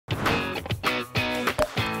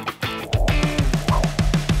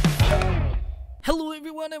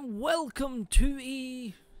everyone, and welcome to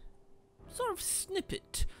a sort of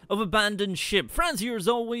snippet of Abandoned Ship. Franz here as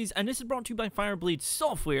always, and this is brought to you by Fireblade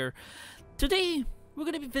Software. Today, we're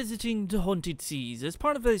going to be visiting the Haunted Seas as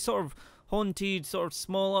part of a sort of haunted, sort of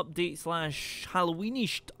small update slash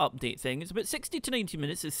Halloweenish update thing. It's about 60 to 90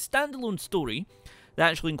 minutes. It's a standalone story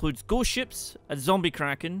that actually includes ghost ships, a zombie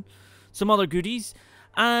Kraken, some other goodies,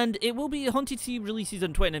 and it will be a Haunted Sea releases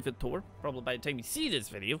on 29th of October, probably by the time you see this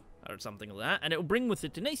video, or something like that, and it will bring with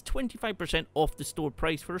it a nice 25% off the store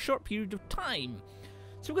price for a short period of time.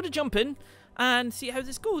 So we're going to jump in and see how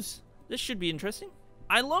this goes. This should be interesting.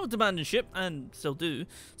 I loved Abandoned Ship, and still do.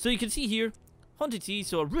 So you can see here, Haunted Sea,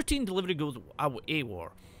 so a routine delivery goes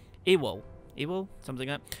AWOL, something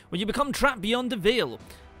like that. When you become trapped beyond the veil,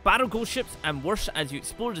 battle ghost ships, and worse as you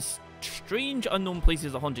explore the strange unknown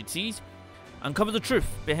places of Haunted Seas, uncover the truth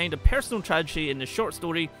behind a personal tragedy in the short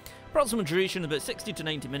story. Approximate duration about 60 to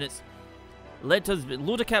 90 minutes. Let us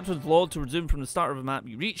load a captain's log to resume from the start of a map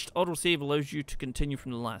you reached. Autosave allows you to continue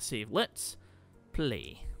from the last save. Let's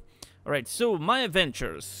play. Alright, so my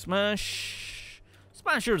adventures.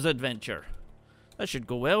 Smasher's adventure. That should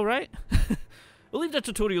go well, right? We'll leave the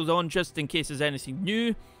tutorials on just in case there's anything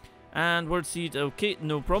new. And word seed, okay,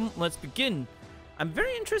 no problem. Let's begin. I'm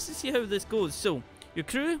very interested to see how this goes. So, your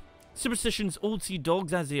crew, superstition's old sea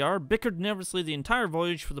dogs as they are, bickered nervously the entire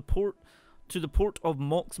voyage for the port of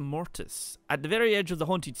Mox Mortis. At the very edge of the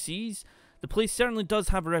Haunted Seas, the place certainly does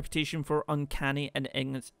have a reputation for uncanny and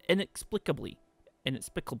inexplicable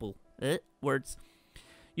words.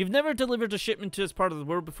 You've never delivered a shipment to this part of the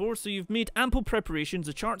world before, so you've made ample preparations.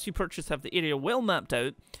 The charts you purchase have the area well mapped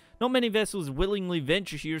out. Not many vessels willingly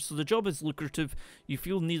venture here, so the job is lucrative. You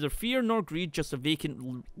feel neither fear nor greed, just a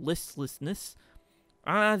vacant listlessness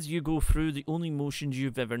as you go through the only motions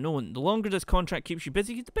you've ever known. The longer this contract keeps you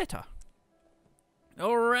busy, the better.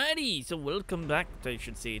 Alrighty, so welcome back, I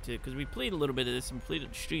should say, too, because we played a little bit of this and played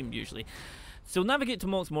it streamed usually. So navigate to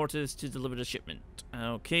Mox Mortis to deliver the shipment.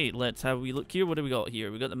 Okay, let's have a wee look here. What do we got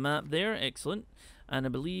here? We got the map there, excellent. And I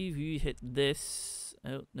believe you hit this.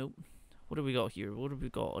 Oh, nope. What do we got here? What have we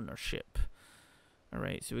got on our ship?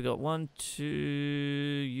 Alright, so we got 1, 2,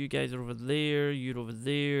 you guys are over there, you're over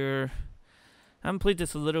there. I haven't played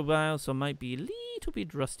this a little while, so I might be a little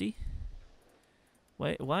bit rusty.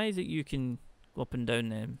 Why is it you can go up and down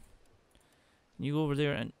them? Can you go over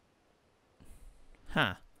there and...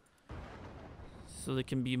 Huh. So there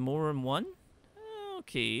can be more than one?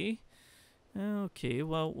 Okay. Okay,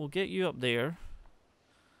 well, we'll get you up there.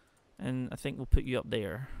 And I think we'll put you up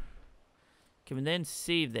there. Can we then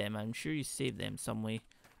save them? I'm sure you saved them some way.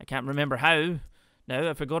 I can't remember how. Now,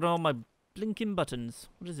 I forgot all my blinking buttons.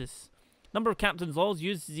 What is this? Number of captain's laws.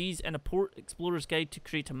 Use these in a port explorer's guide to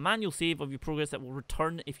create a manual save of your progress that will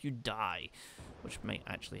return if you die, which might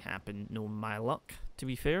actually happen. No, my luck, to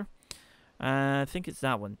be fair. I think it's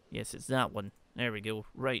that one. Yes, it's that one. There we go.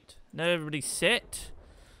 Right, now everybody's set.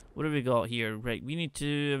 What have we got here? Right, we need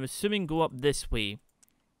to, I'm assuming, go up this way.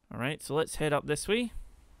 Alright, so let's head up this way.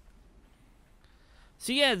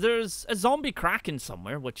 So yeah, there's a zombie Kraken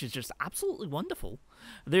somewhere, which is just absolutely wonderful.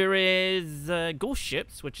 There is ghost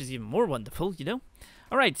ships, which is even more wonderful, you know.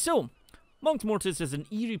 Alright, so, Mox Mortis is an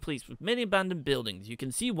eerie place with many abandoned buildings. You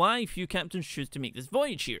can see why few captains choose to make this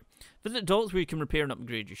voyage here. Visit docks where you can repair and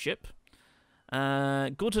upgrade your ship.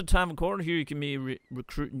 Go to the Tavern Corner, here you can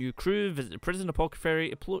recruit new crew, visit the prison,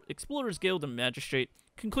 apothecary, explorer's guild, and magistrate.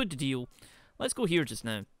 Conclude the deal. Let's go here just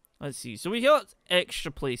now. Let's see. So we got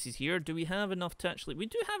extra places here. Do we have enough to actually... We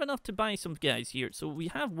do have enough to buy some guys here. So we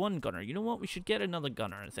have one gunner. You know what? We should get another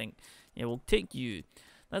gunner, I think. Yeah, we'll take you.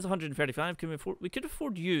 That's 135. Can we afford... We could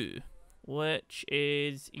afford you, which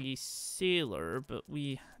is a sailor, but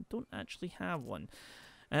we don't actually have one.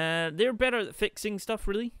 They're better at fixing stuff,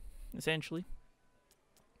 really, essentially.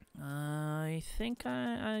 I think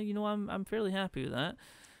I'm fairly happy with that.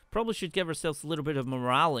 Probably should give ourselves a little bit of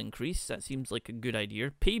morale increase. That seems like a good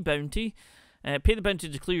idea. Pay bounty. Pay the bounty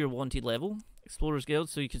to clear your wanted level. Explorer's Guild,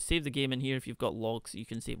 so you can save the game in here if you've got logs you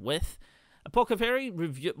can save with. Apothecary.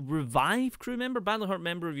 Revive crew member. Badly hurt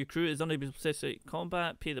member of your crew is unable to participate in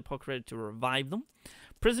combat. Pay the apothecary to revive them.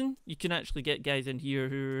 Prison. You can actually get guys in here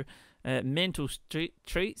who are mental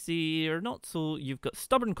traits. They are not so... You've got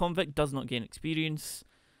stubborn convict. Does not gain experience.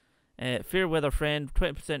 Fair weather friend,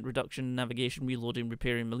 20% reduction in navigation, reloading,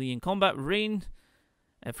 repairing, melee, and combat. Rain,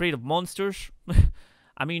 afraid of monsters.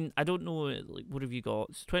 I mean, I don't know, like, what have you got?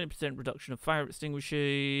 It's 20% reduction of fire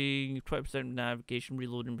extinguishing, 20% navigation,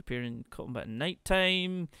 reloading, repairing, combat at night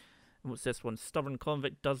time. And what's this one? Stubborn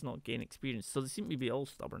convict, does not gain experience. So they seem to be all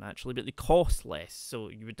stubborn, actually, but they cost less, so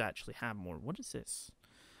you would actually have more. What is this?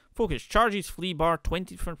 Focus. Charges flea bar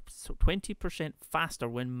 20% faster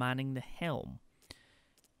when manning the helm.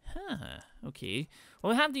 Huh. Okay.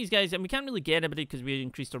 Well, we have these guys, and we can't really get anybody because we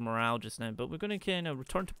increased our morale just now, but we're going to kind of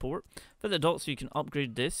return to port for the dock so you can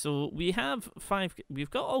upgrade this. So we have 5, we've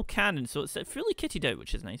got all cannons, so it's fully kitted out,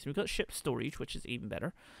 which is nice. We've got ship storage, which is even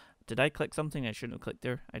better. Did I click something? I shouldn't have clicked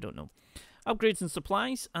there. I don't know. Upgrades and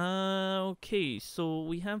supplies. Okay, so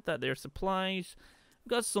we have that there. Supplies. We've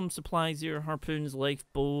got some supplies here. Harpoons,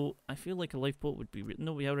 lifeboat. I feel like a lifeboat would be...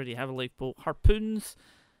 No, we already have a lifeboat. Harpoons.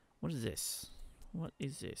 What is this? What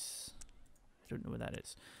is this? I don't know what that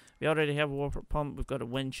is. We already have a water pump. We've got a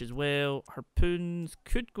winch as well. Harpoons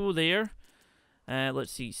could go there.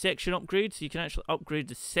 Let's see. Section upgrade. So you can actually upgrade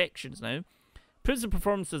the sections now. Improves the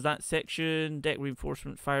performance of that section. Deck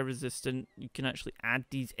reinforcement, fire resistant. You can actually add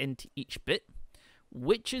these into each bit,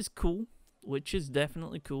 which is cool. Which is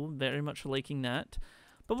definitely cool. Very much liking that.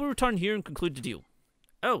 But we'll return here and conclude the deal.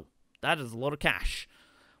 Oh, that is a lot of cash.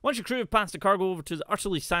 Once your crew have passed the cargo over to the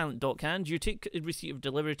utterly silent dockhand, you take receipt of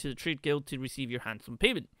delivery to the trade guild to receive your handsome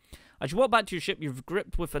payment. As you walk back to your ship, you're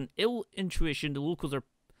gripped with an ill intuition. The locals are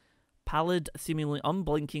pallid, seemingly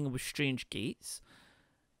unblinking with strange gaits.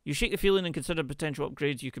 You shake the feeling and consider potential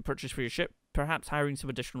upgrades you could purchase for your ship, perhaps hiring some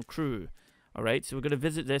additional crew. Alright, so we're going to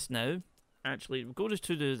visit this now. Actually, we're going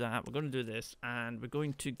to do that. We're going to do this, and we're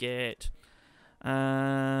going to get...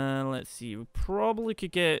 let's see. We probably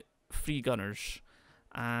could get 3 gunners.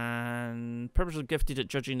 And purposely gifted at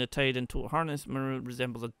judging the tide in total harness,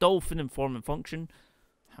 resembles a dolphin in form and function.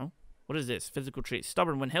 Huh? What is this? Physical trait.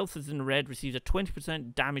 Stubborn. When health is in the red, receives a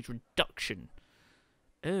 20% damage reduction.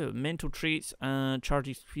 Oh, mental traits and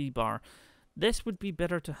charges 3 bar. This would be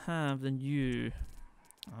better to have than you.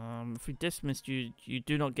 If we dismissed you, you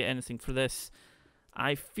do not get anything for this.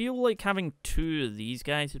 I feel like having 2 of these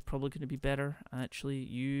guys is probably going to be better. Actually,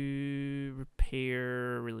 you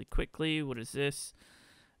repair really quickly. What is this?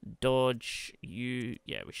 Dodge, you...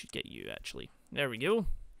 Yeah, we should get you, actually. There we go.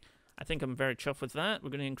 I think I'm very chuffed with that. We're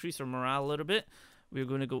going to increase our morale a little bit. We're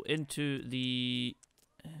going to go into the...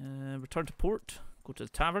 return to port. Go to the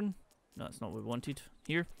tavern. No, that's not what we wanted.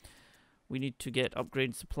 Here. We need to get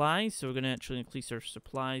upgrade supplies. So we're going to actually increase our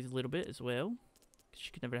supplies a little bit as well. Because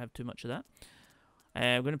you can never have too much of that.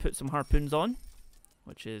 We're going to put some harpoons on.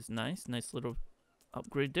 Which is nice. Nice little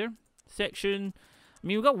upgrade there. Section... I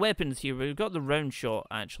mean, we've got weapons here. We've got the round shot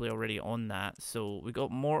actually already on that. So we've got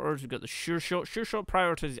mortars. We've got the sure shot. Sure shot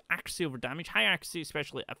prioritizes accuracy over damage. High accuracy,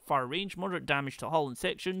 especially at far range. Moderate damage to hull and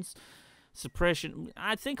sections. Suppression.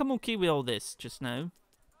 I think I'm okay with all this just now.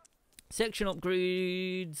 Section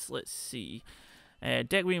upgrades. Let's see.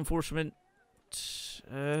 Deck reinforcement.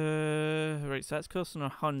 Right, so that's costing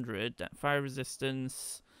 100. That fire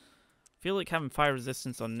resistance. I feel like having fire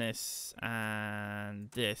resistance on this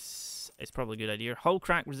and this is probably a good idea. Hull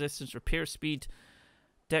crack resistance, repair speed,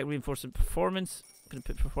 deck reinforcement, performance. I'm going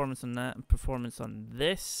to put performance on that and performance on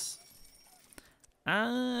this.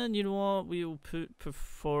 And you know what? We'll put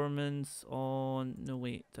performance on... No,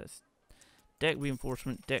 wait. That's deck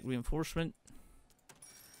reinforcement, deck reinforcement.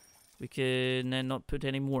 We can then not put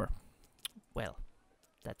any more. Well,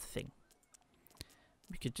 that's the thing.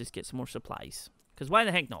 We could just get some more supplies. Because why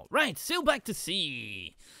the heck not? Right, sail back to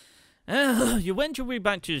sea. You went your way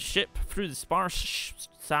back to the ship through the sparse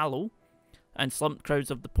sallow and slumped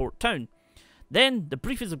crowds of the port town. Then, the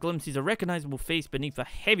briefest of glimpses, a recognizable face beneath a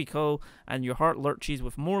heavy cowl, and your heart lurches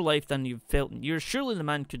with more life than you've felt in years. Surely the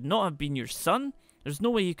man could not have been your son. There's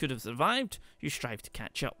no way he could have survived. You strive to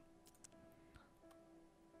catch up.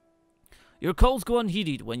 Your calls go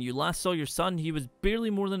unheeded. When you last saw your son, he was barely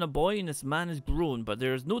more than a boy, and this man has grown. But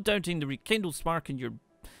there is no doubting the rekindled spark in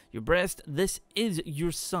your breast. This is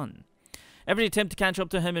your son. Every attempt to catch up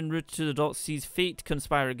to him en route to the docks sees fate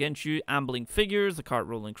conspire against you. Ambling figures, a cart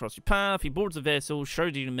rolling across your path. He boards a vessel,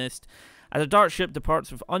 shrouded in mist. As a dark ship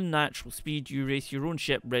departs with unnatural speed, you race your own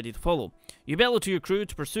ship, ready to follow. You bellow to your crew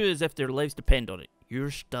to pursue as if their lives depend on it.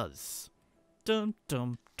 Yours does. Dum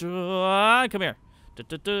dum dum. Come here.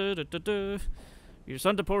 Your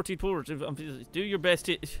son deported port. Do your best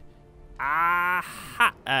to...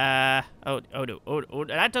 Aha! Oh no. Oh,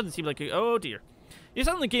 that doesn't seem like a... Oh dear. You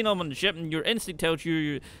suddenly gain on the ship, and your instinct tells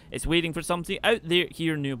you it's waiting for something out there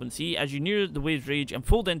here in the open sea. As you near the waves rage and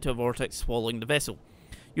fold into a vortex, swallowing the vessel.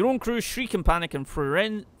 Your own crew shriek in panic and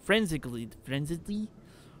frenziedly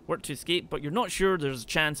work to escape, but you're not sure there's a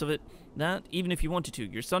chance of it. That, even if you wanted to.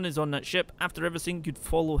 Your son is on that ship. After everything, you'd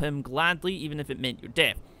follow him gladly, even if it meant your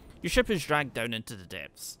death. Your ship is dragged down into the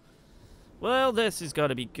depths. Well, this has got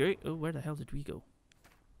to be great. Oh, where the hell did we go?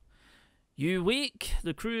 You wake.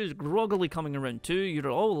 The crew is groggily coming around too. You're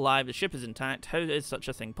all alive. The ship is intact. How is such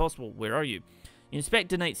a thing possible? Where are you? You inspect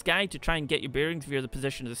the night sky to try and get your bearings via the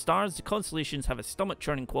position of the stars. The constellations have a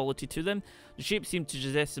stomach-churning quality to them. The shapes seem to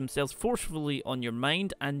possess themselves forcefully on your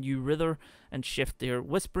mind, and you writhe and shift their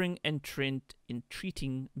whispering,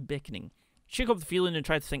 entreating, beckoning. Shake off the feeling and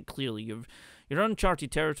try to think clearly. You're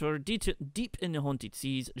uncharted territory, deep in the haunted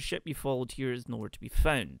seas. The ship you followed here is nowhere to be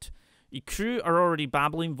found. Your crew are already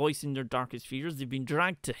babbling, voicing their darkest fears. They've been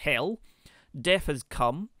dragged to hell. Death has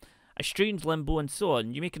come. A strange limbo, and so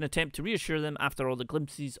on. You make an attempt to reassure them after all the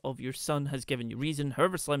glimpses of your son has given you reason,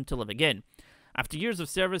 however slim, to live again. After years of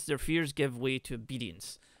service, their fears give way to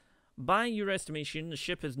obedience. By your estimation, the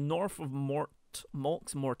ship is north of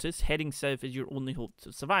Mox Mortis. Heading south is your only hope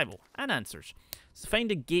of survival. And answers. So find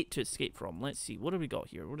a gate to escape from. Let's see. What do we got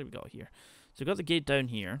here? So we've got the gate down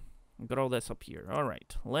here. We've got all this up here.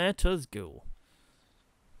 Alright. Let us go.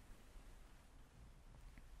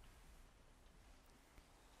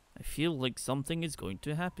 I feel like something is going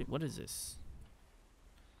to happen. What is this?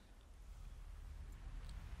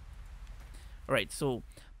 Alright, so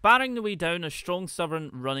barring the way down, a strong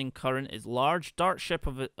southern running current is large. Dark ship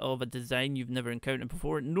of a design you've never encountered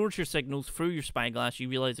before. It ignores your signals. Through your spyglass, you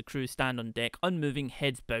realize the crew stand on deck, unmoving,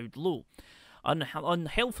 heads bowed low.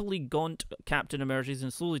 Unhealthily gaunt captain emerges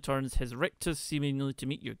and slowly turns his rictus seemingly to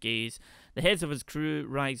meet your gaze. The heads of his crew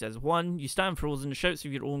rise as one. You stand frozen. The shouts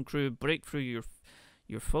of your own crew break through your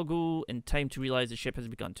fogo in time to realize the ship has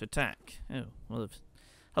begun to attack. Oh, well,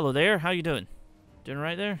 hello there. How you doing? Doing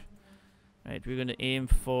right there? Right, we're going to aim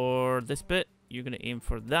for this bit. You're going to aim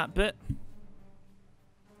for that bit.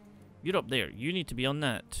 You're up there. You need to be on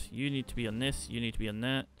that. You need to be on this. You need to be on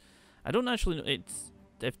that. I don't actually know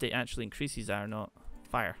if they actually increase these or not.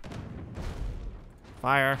 Fire.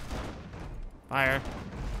 Fire. Fire.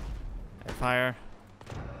 Fire.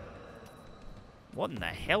 What in the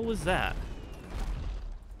hell was that?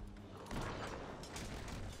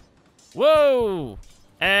 Whoa!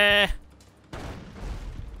 Whoa,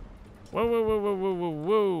 whoa, whoa, whoa, whoa,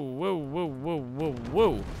 whoa, whoa, whoa, whoa, whoa,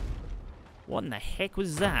 whoa. What in the heck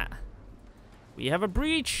was that? We have a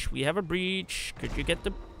breach. We have a breach. Could you get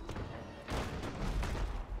the...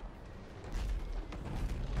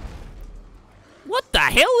 What the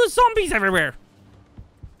hell? There's zombies everywhere!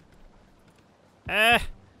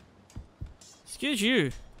 Excuse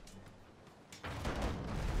you.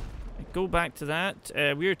 Go back to that.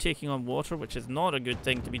 We are taking on water, which is not a good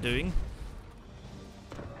thing to be doing.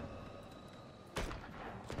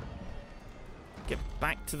 Get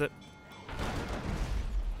back to the...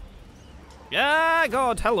 Yeah,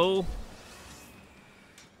 God, hello.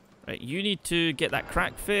 Right, you need to get that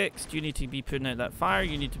crack fixed. You need to be putting out that fire.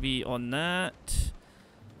 You need to be on that.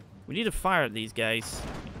 We need to fire at these guys.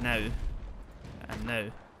 Now. And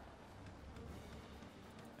now.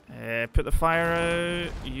 Put the fire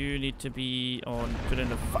out. You need to be on putting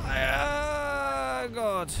the fire.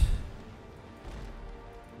 God.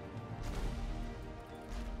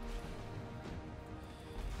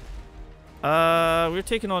 We're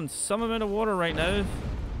taking on some amount of water right now.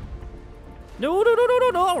 No, no, no, no, no,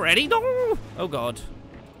 no, already. No. Oh, God.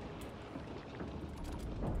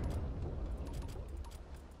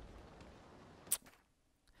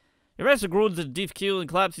 The vessel groans at a deep keel and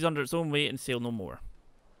collapses under its own weight and sail no more.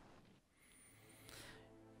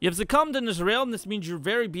 You have succumbed in this realm. This means your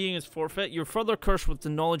very being is forfeit. You're further cursed with the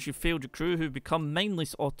knowledge you failed your crew, who have become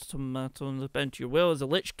mindless automatons bound to your will. As a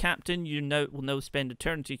lich captain, you will now spend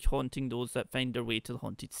eternity haunting those that find their way to the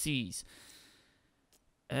haunted seas.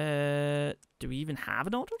 Do we even have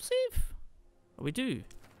an autosave? Oh, we do.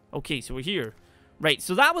 Okay, so we're here. Right,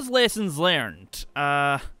 so that was lessons learned.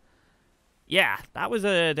 Yeah, that was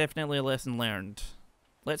definitely a lesson learned.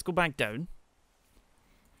 Let's go back down.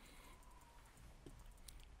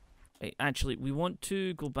 Actually, we want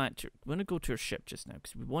to go back to... We want to go to our ship just now,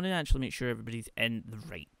 because we want to actually make sure everybody's in the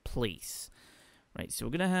right place. Right, so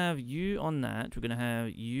we're going to have you on that. We're going to have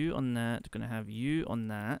you on that. We're going to have you on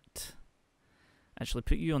that. Actually,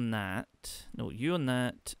 put you on that. No, you on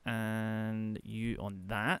that. And you on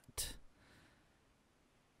that.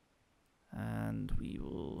 And we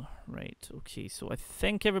will... Right, okay. So I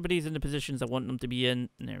think everybody's in the positions I want them to be in.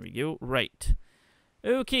 There we go. Right.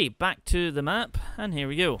 Okay, back to the map. And here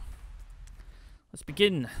we go. Let's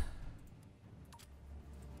begin.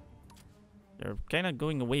 They're kind of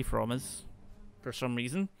going away from us for some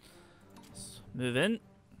reason. Let's move in.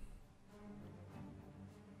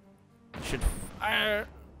 Should fire.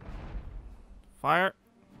 Fire.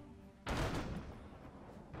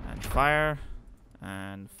 And fire.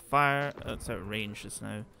 And fire. That's out of range just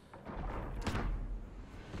now.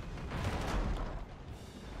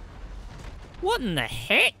 What in the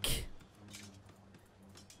heck?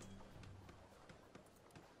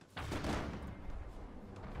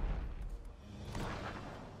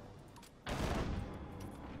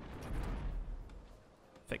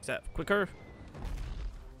 fix that quicker.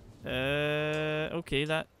 Okay,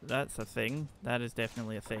 that's a thing. That is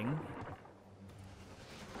definitely a thing.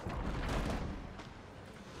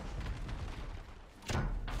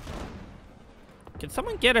 Can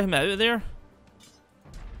someone get him out of there?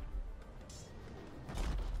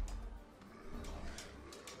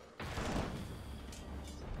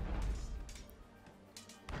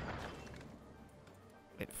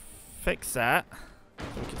 Wait, fix that. So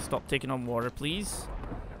we can stop taking on water, please.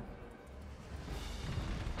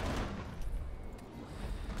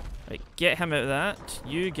 Right, get him out of that.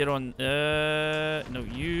 You get on. No,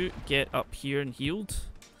 you get up here and healed.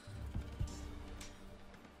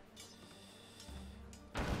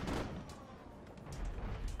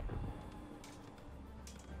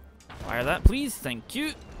 Fire that, please. Thank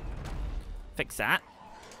you. Fix that.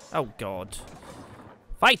 Oh, God.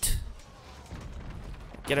 Fight!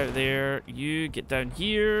 Get out there. You get down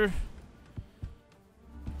here.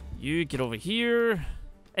 You get over here.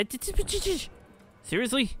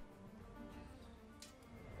 Seriously?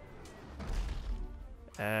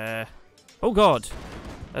 Oh, God.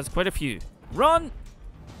 That's quite a few. Run!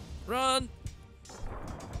 Run!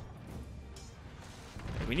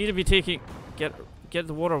 We need to be taking... Get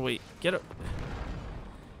the water away. Get it.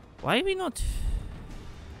 Why are we not...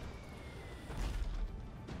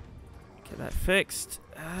 Get that fixed.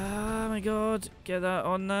 Oh my God. Get that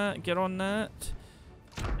on that. Get on that.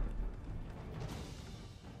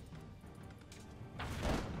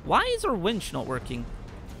 Why is our winch not working?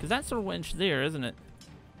 Because that's our winch there, isn't it?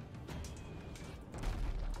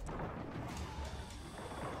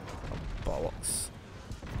 Oh, bollocks.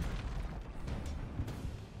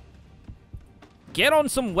 Get on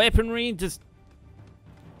some weaponry, just...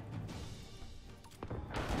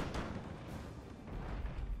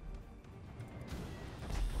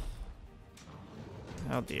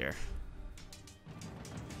 Oh dear.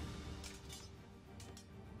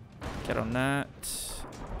 Get on that.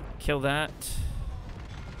 Kill that.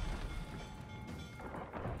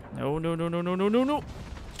 No, no, no, no, no, no, no, no!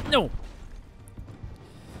 No!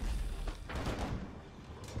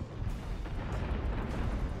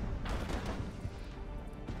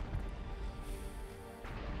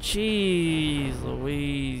 Jeez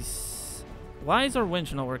Louise. Why is our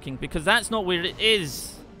winch not working? Because that's not where it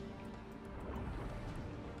is.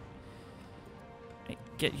 Right,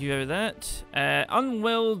 get you out of that. The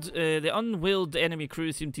unwilled enemy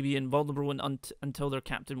crew seemed to be invulnerable until their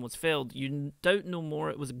captain was felled. You doubt no more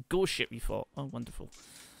it was a ghost ship you fought. Oh, wonderful.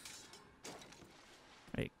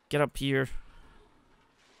 Right, get up here.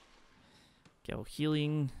 Get all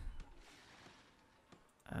healing.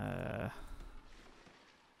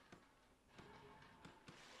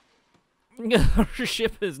 Our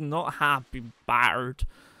ship is not happy, battered.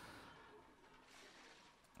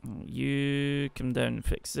 You come down and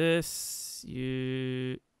fix this.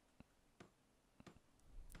 You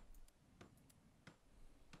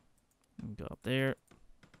go up there.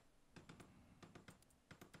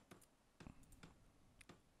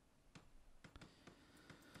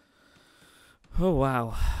 Oh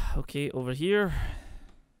wow. Okay, over here.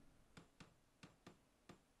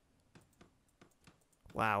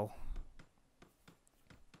 Wow.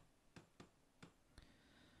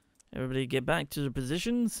 Everybody get back to their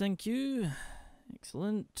positions, thank you.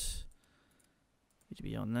 Excellent. Need to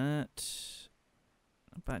be on that.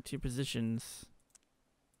 Back to your positions.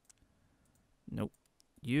 Nope.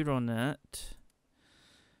 You're on that.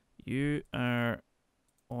 You are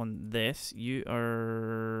on this. You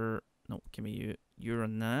are... No, give me you. You're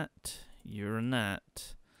on that. You're on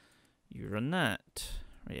that. You're on that.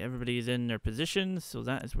 Right, everybody's in their positions, so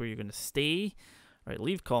that is where you're going to stay. Right,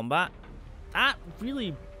 leave combat. That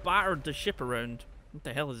really battered the ship around. What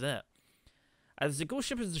the hell is that? As the ghost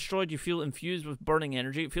ship is destroyed, you feel infused with burning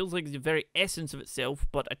energy. It feels like the very essence of itself,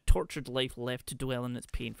 but a tortured life left to dwell in its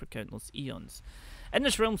pain for countless eons. In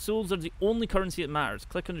this realm, souls are the only currency that matters.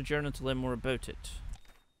 Click on the journal to learn more about it.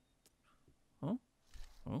 Oh?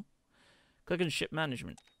 Oh? Click on ship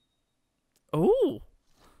management. Oh!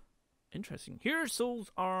 Interesting. Here,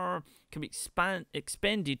 souls can be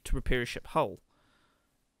expended to repair a ship hull.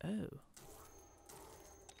 Oh.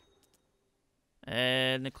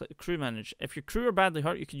 And then click crew manage. If your crew are badly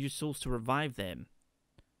hurt, you can use souls to revive them.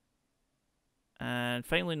 And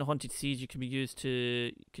finally, in the haunted seas, you can use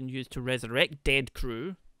to resurrect dead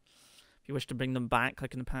crew. If you wish to bring them back,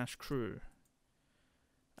 click on the past crew.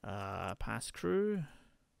 Past crew.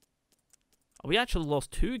 Oh, we actually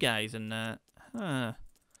lost 2 guys in that. Huh.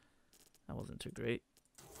 That wasn't too great.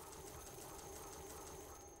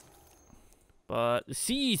 But the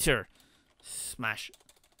Sea Eater.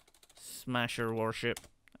 Smasher warship.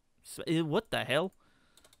 What the hell?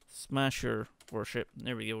 Smasher warship.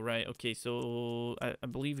 There we go. Right. Okay. So I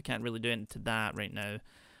believe we can't really do anything to that right now.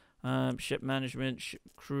 Ship management, ship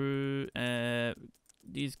crew.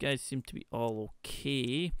 These guys seem to be all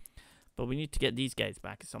okay, but we need to get these guys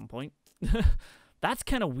back at some point. That's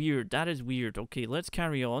kind of weird. That is weird. Okay, let's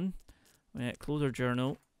carry on. Close our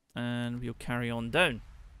journal, and we'll carry on down.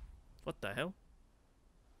 What the hell?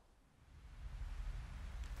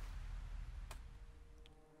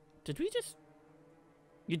 Did we just...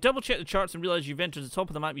 You double check the charts and realize you've entered the top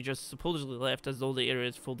of the map you just supposedly left, as though the area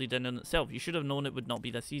is folded in on itself. You should have known it would not be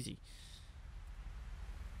this easy.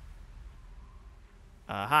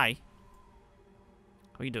 Hi.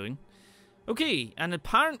 How are you doing? Okay, an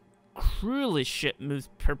apparent crewless ship moves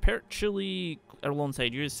perpetually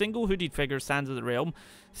alongside you. A single hooded figure stands at the realm,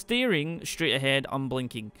 staring straight ahead,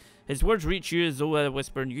 unblinking. His words reach you as though a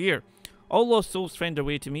whisper in your ear. All lost souls find their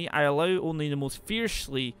way to me. I allow only the most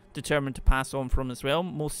fiercely determined to pass on from this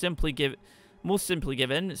realm. Most simply give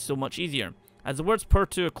in. It's so much easier. As the words purr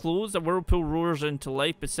to a close, a whirlpool roars into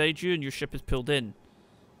life beside you, and your ship is pulled in.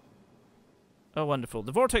 Oh, wonderful.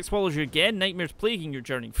 The vortex swallows you again, nightmares plaguing your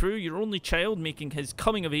journey through. Your only child making his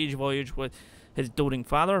coming-of-age voyage with his doting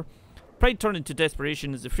father. Pride turning to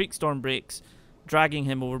desperation as the freak storm breaks, dragging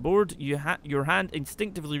him overboard. Your hand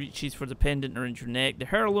instinctively reaches for the pendant around your neck, the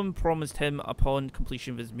heirloom promised him upon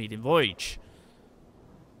completion of his maiden voyage.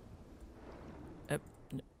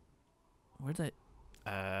 Where's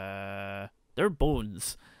that? They're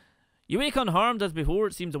bones. You wake unharmed as before.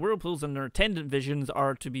 It seems the whirlpools and their attendant visions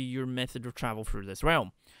are to be your method of travel through this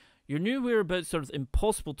realm. Your new whereabouts are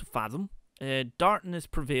impossible to fathom. Darkness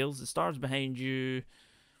prevails. The stars behind you,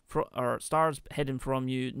 stars hidden from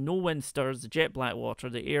you. No wind stirs the jet black water.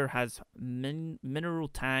 The air has mineral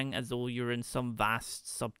tang as though you're in some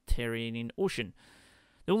vast subterranean ocean.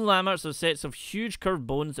 The only landmarks are sets of huge curved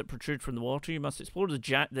bones that protrude from the water. You must explore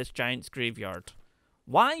this giant's graveyard.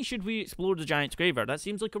 Why should we explore the giant's graveyard? That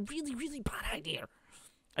seems like a really, really bad idea.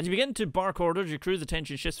 As you begin to bark orders, your crew's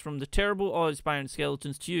attention shifts from the terrible, awe-inspiring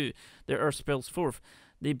skeletons to you. Their earth spills forth.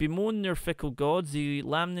 They bemoan their fickle gods. They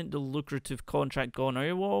lament the lucrative contract gone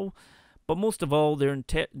AWOL. But most of all,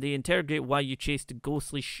 they interrogate why you chased the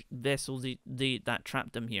ghostly vessels that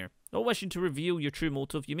trapped them here. Not wishing to reveal your true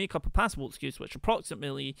motive, you make up a passable excuse, which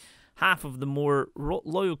approximately half of the more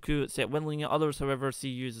loyal crew accept willingly. Others, however, see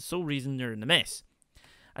you as the sole reason they're in the mess.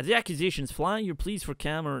 As the accusations fly, your pleas for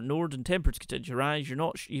calm are ignored and tempers continue to rise. You're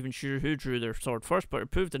not even sure who drew their sword first, but it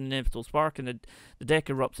proved an inevitable spark, and the deck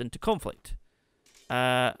erupts into conflict.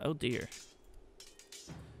 Oh dear.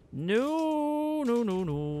 No, no, no,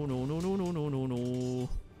 no, no, no, no, no, no, no, no.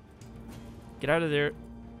 Get out of there.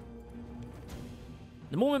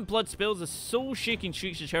 The moment blood spills, a soul-shaking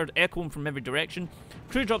shriek is heard echoing from every direction.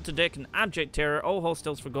 Crew drop to deck in abject terror, all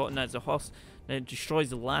hostiles forgotten as the host destroys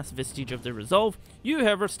the last vestige of their resolve. You,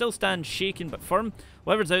 however, still stand shaken but firm.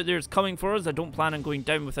 Whatever's out there is coming for us. I don't plan on going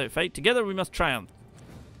down without fight. Together we must triumph.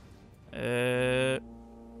 Oh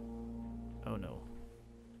no.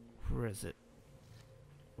 Where is it?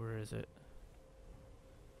 Where is it?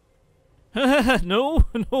 No,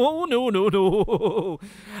 no, no, no, no.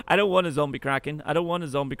 I don't want a zombie Kraken. I don't want a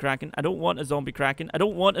zombie Kraken. I don't want a zombie Kraken. I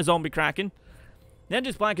don't want a zombie Kraken. The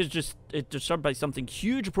engine's black is disturbed by something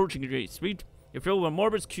huge approaching at great speed. You're filled with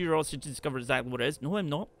morbid curiosity to discover exactly what it is. No, I'm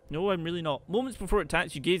not. No, I'm really not. Moments before it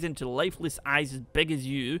attacks, you gaze into lifeless eyes as big as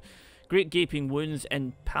you. Great gaping wounds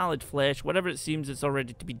and pallid flesh. Whatever it seems, it's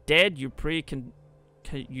already to be dead. Your prey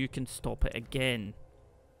you can stop it again.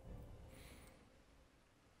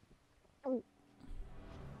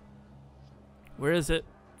 Where is it?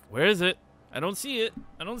 Where is it? I don't see it.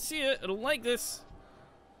 I don't see it. I don't like this.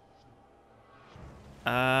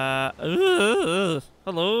 Hello,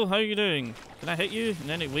 how are you doing? Can I hit you in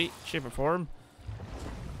any way, shape, or form?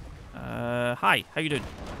 Hi, how you doing?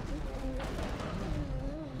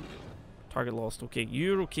 Target lost. Okay,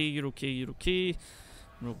 you're okay, you're okay, you're okay.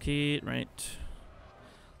 You're okay, right.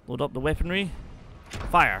 Load up the weaponry.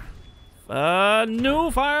 Fire. No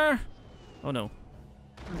fire! Oh no.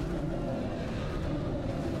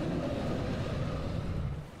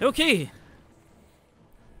 Okay.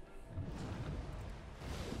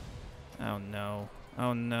 Oh no.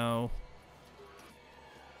 Oh no.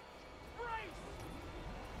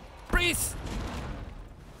 Brace!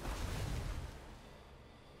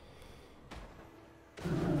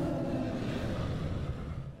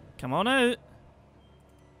 Come on out.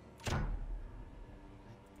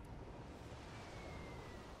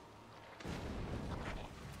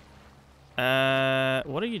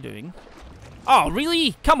 What are you doing? Oh,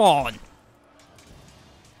 really? Come on!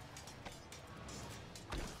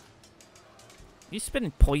 You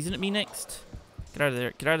spitting poison at me next? Get out of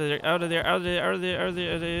there. Get out of there. Out of there. Out of there. Out of there. Out of there.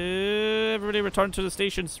 Out of there. Everybody return to the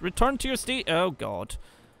stations. Return to your state. Oh, God.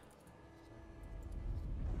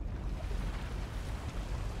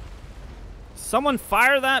 Someone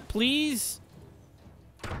fire that, please.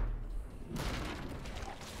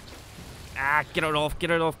 Ah, get it off.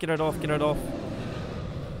 Get it off. Get it off. Get it off.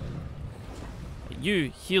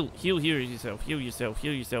 You heal yourself. Heal yourself.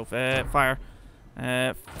 Heal yourself. Fire.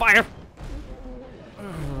 Fire.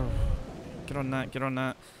 Get on that. Get on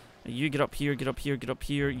that. You get up here. Get up here. Get up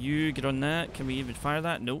here. You get on that. Can we even fire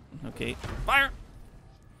that? Nope. Okay. Fire.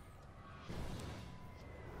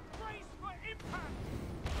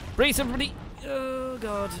 Brace everybody. Oh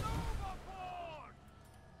God.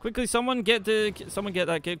 Quickly, someone get the. Someone get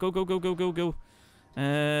that. Get go. Go. Go. Go. Go. Go.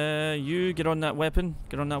 You get on that weapon.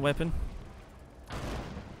 Get on that weapon.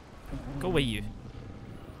 Go away, you.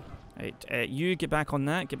 Right, you get back on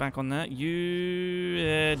that. Get back on that.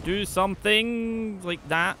 You do something like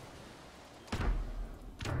that.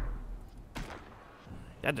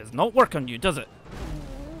 That does not work on you, does it?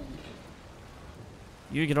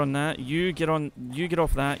 You get on that. You get on. You get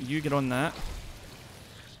off that. You get on that.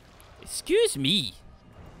 Excuse me.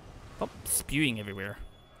 Stop spewing everywhere.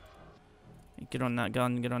 Get on that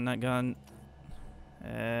gun. Get on that gun.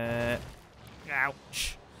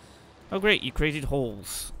 Ouch. Oh great, you created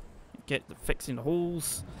holes. Get the fixing the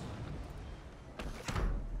holes.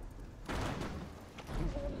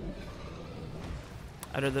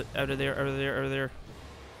 Out of there, out of there, out of there.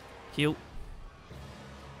 Heal.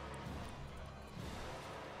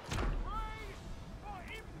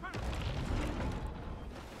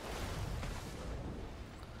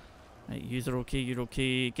 Right, you're okay, you're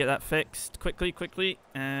okay. Get that fixed quickly, quickly.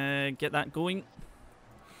 Get that going.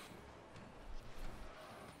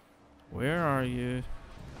 Where are you?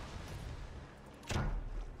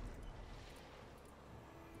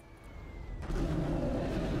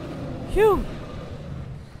 Phew!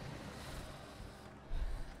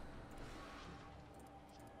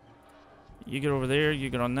 You get over there, you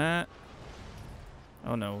get on that.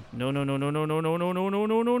 Oh no. No, no, no, no, no, no, no, no, no, no,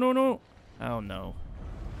 no, no, no, no. Oh no.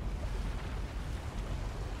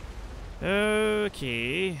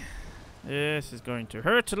 Okay. This is going to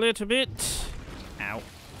hurt a little bit. Ow.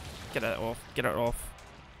 Get it off. Get it off.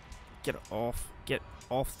 Get it off. Get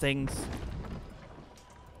off things.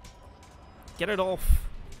 Get it off.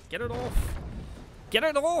 Get it off. Get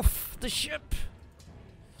it off the ship.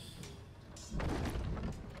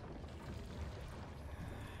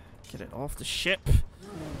 Get it off the ship.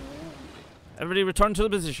 Everybody return to the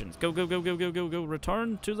positions. Go, go, go, go, go, go, go.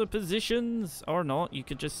 Return to the positions. Or not. You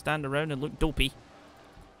could just stand around and look dopey.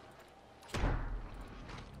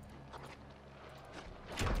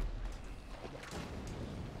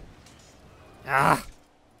 Ah!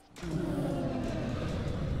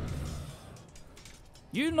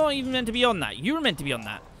 You're not even meant to be on that. You were meant to be on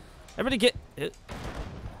that. Everybody get it.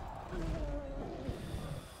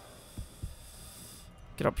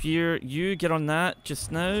 Get up here. You get on that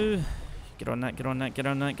just now. Get on that, get on that, get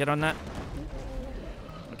on that, get on that.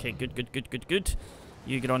 Okay, good, good, good, good, good.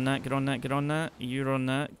 You get on that, get on that, get on that. You're on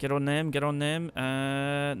that. Get on them, get on them.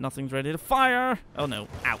 Nothing's ready to fire. Oh no.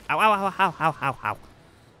 Ow, ow, ow, ow, ow, ow, ow, ow.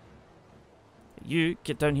 You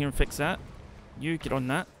get down here and fix that. You get on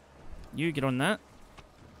that. You get on that.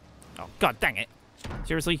 Oh, god dang it.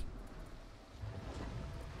 Seriously?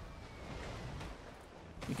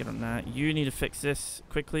 You get on that. You need to fix this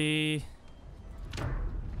quickly.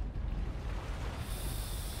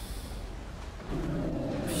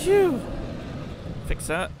 Phew! Fix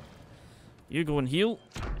that. You go and heal.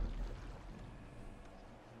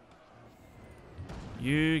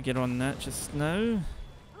 You get on that just now.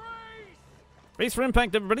 Brace for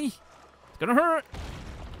impact, everybody. It's gonna hurt.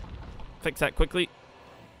 Fix that quickly.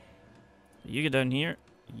 You get down here.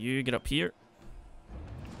 You get up here.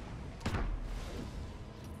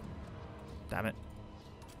 Damn it.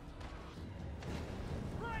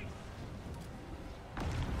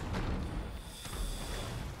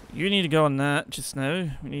 You need to go on that just now.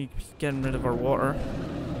 We need to be getting rid of our water.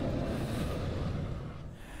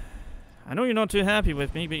 I know you're not too happy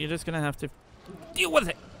with me, but you're just gonna have to deal with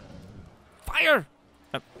it. Fire!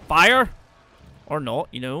 Fire? Or not,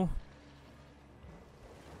 you know.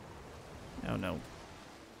 Oh no.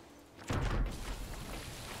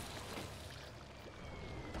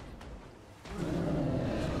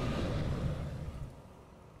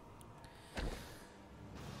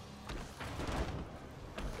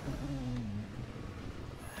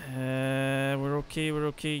 We're okay, we're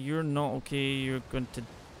okay. You're not okay. You're going to...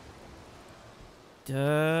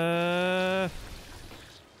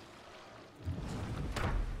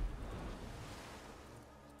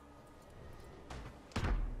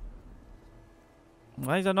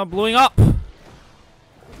 Why is that not blowing up?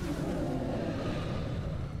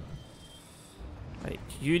 Right,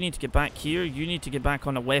 you need to get back here. You need to get back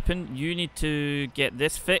on a weapon. You need to get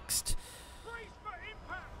this fixed.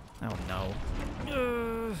 Oh no.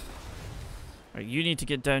 Right, you need to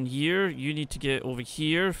get down here. You need to get over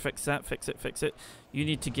here. Fix that, fix it, fix it. You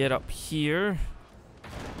need to get up here.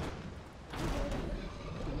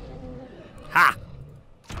 Ha!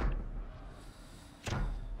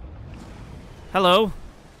 Hello?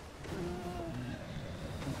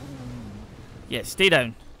 Yeah, stay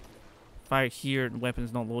down. Fire here, and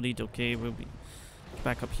weapons not loaded. Okay, we'll be... Get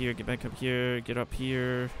back up here, get back up here, get up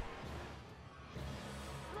here.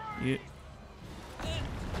 You...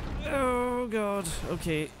 Oh god.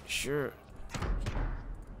 Okay, sure.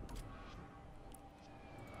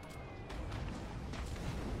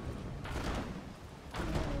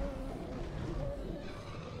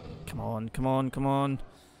 Come on, come on, come on.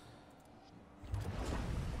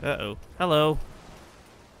 Uh-oh. Hello.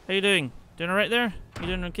 How you doing? Doing alright there? You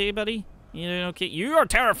doing okay, buddy? You doing okay? You are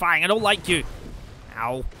terrifying. I don't like you.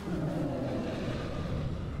 Ow.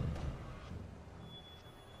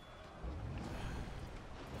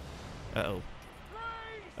 Uh-oh.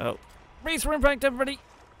 Oh. Brace for impact, everybody!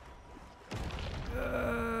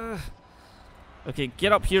 Okay,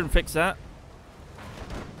 get up here and fix that.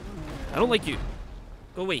 I don't like you.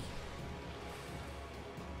 Go away.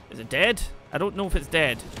 Is it dead? I don't know if it's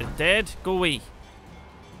dead. It's dead? Go away.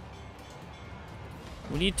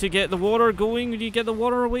 We need to get the water going. We need to get the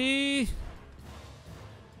water away.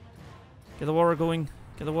 Get the water going.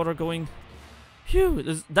 Get the water going. Phew,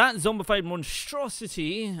 that zombified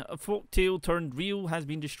monstrosity, a folktale turned real, has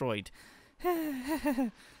been destroyed.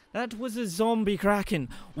 That was a zombie Kraken.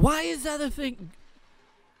 Why is that a thing?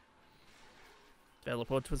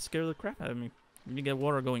 Teleport would scare the crap out of me. We need to get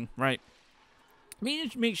water going. Right. We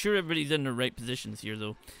need to make sure everybody's in the right positions here,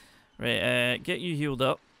 though. Right, get you healed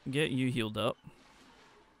up. Get you healed up.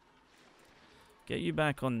 Get you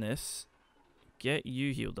back on this. Get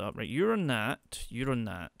you healed up. Right, you're on that. You're on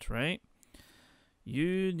that, right?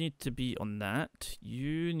 You need to be on that.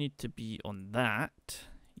 You need to be on that.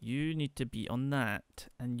 You need to be on that.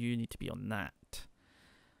 And you need to be on that.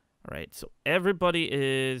 Alright, so everybody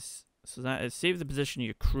is... So that is save the position of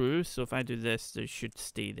your crew. So if I do this, they should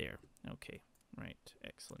stay there. Okay, right,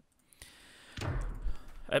 excellent.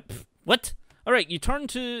 What? Alright, you turn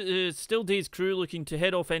to Still Day's crew looking to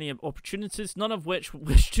head off any opportunities, none of which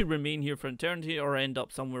wish to remain here for eternity or end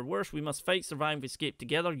up somewhere worse. We must fight, survive, escape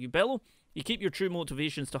together, you bellow. You keep your true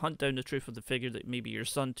motivations to hunt down the truth of the figure that may be your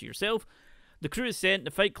son to yourself. The crew is sent,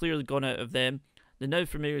 the fight clearly gone out of them. The now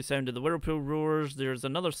familiar sound of the whirlpool roars. There's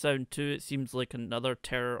another sound too. It seems like another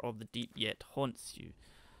terror of the deep yet haunts you.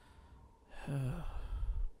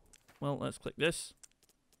 Well, let's click this.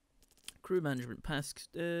 Crew management tasks.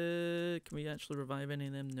 Can we actually revive any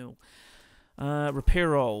of them? No.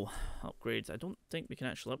 Repair all. Upgrades. I don't think we can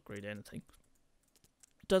actually upgrade anything.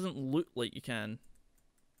 Doesn't look like you can.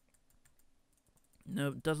 No,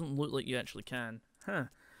 it doesn't look like you actually can. Huh.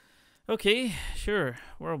 Okay, sure.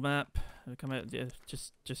 World map. I'll come out. Yeah,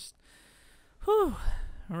 just. Whew.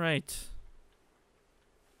 Alright.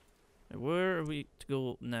 Where are we to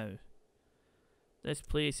go now? This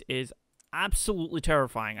place is absolutely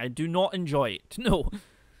terrifying. I do not enjoy it. No.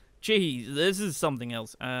 Jeez, this is something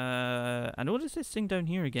else. I noticed this thing down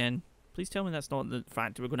here again. Please tell me that's not the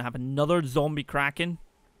fact that we're going to have another zombie Kraken.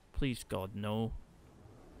 Please, God, no.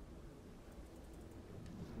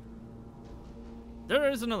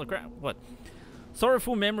 There is another Kraken. What?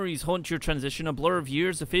 Sorrowful memories haunt your transition, a blur of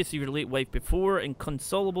years, the face of your late wife before,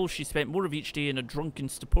 inconsolable, she spent more of each day in a drunken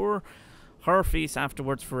stupor, her face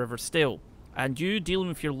afterwards forever still. And you, dealing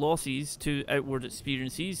with your losses to outward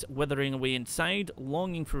experiences, withering away inside,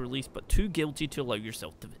 longing for release, but too guilty to allow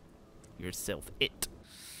yourself it.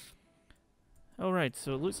 Alright,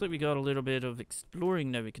 so it looks like we got a little bit of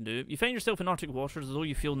exploring now we can do. You find yourself in Arctic waters as though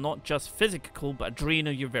you feel not just physical, but a drain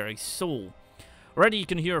of your very soul. Already you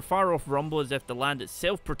can hear a far-off rumble as if the land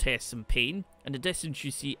itself protests in pain. In the distance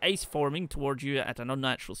you see ice forming towards you at an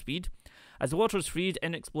unnatural speed. As the water is freed,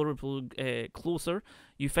 inexplorable closer,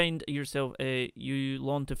 you find yourself, you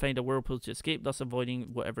long to find a whirlpool to escape, thus avoiding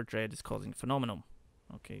whatever dread is causing the phenomenon.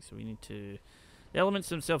 Okay, so we need to... The elements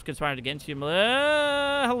themselves conspired against you.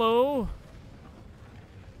 Hello?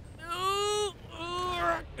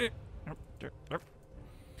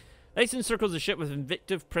 Ice encircles the ship with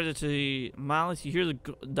vindictive, predatory malice. You hear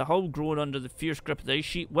the hull groan under the fierce grip of the ice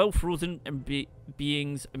sheet. Well frozen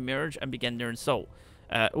beings emerge and begin their assault.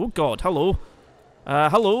 Oh God, hello.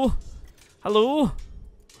 Hello? Hello?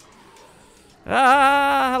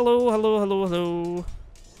 Hello.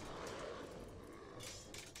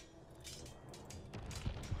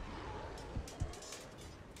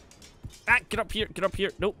 Ah, get up here, get up here.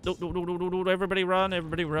 No, no, no, no, no, no, no. Everybody run,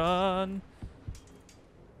 everybody run.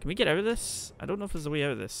 Can we get out of this? I don't know if there's a way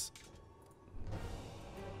out of this.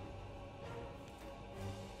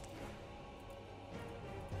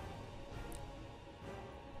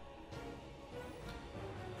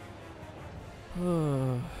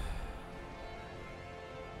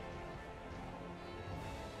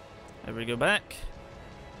 Everybody go back.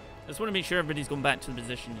 I just want to make sure everybody's going back to the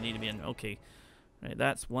position you need to be in. Okay. Right,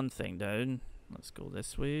 that's one thing down. Let's go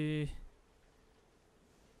this way.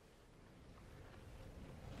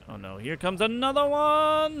 Oh no, here comes another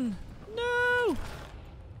one! No!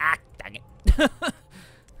 Ah, dang it.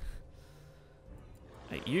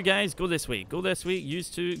 Right, you guys, go this way. Go this way.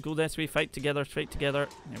 Use two, go this way. Fight together, fight together.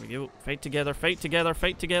 There we go. Fight together, fight together,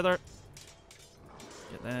 fight together.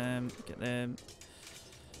 Get them, get them.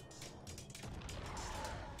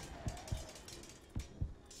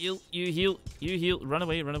 Heal, you heal, you heal. Run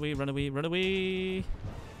away, run away, run away, run away.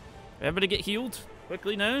 Everybody get healed.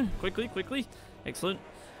 Quickly now. Quickly, quickly. Excellent.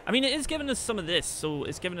 I mean, it is giving us some of this, so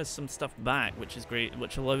it's giving us some stuff back, which is great,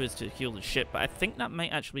 which allows us to heal the ship. But I think that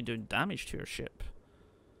might actually do damage to our ship.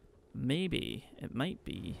 Maybe. It might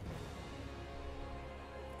be.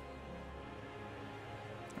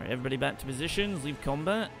 Alright, everybody back to positions. Leave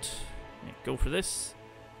combat. Yeah, go for this.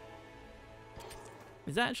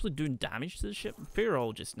 Is that actually doing damage to the ship? Fair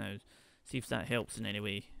all just now. See if that helps in any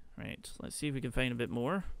way. Right, let's see if we can find a bit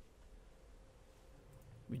more.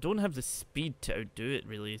 We don't have the speed to outdo it,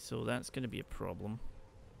 really, so that's going to be a problem.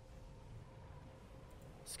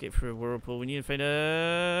 Escape through a whirlpool. We need to find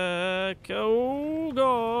a... Oh,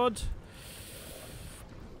 God!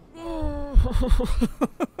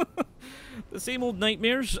 The same old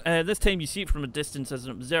nightmares. This time you see it from a distance as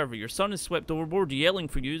an observer. Your son is swept overboard, yelling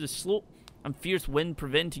for you. The slope and fierce wind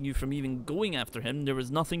preventing you from even going after him. There was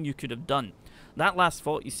nothing you could have done. That last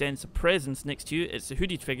thought, you sense a presence next to you. It's a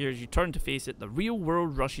hooded figure. As you turn to face it, the real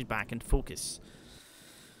world rushes back into focus.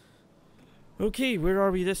 Okay, where are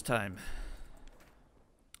we this time?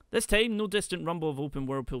 This time, no distant rumble of open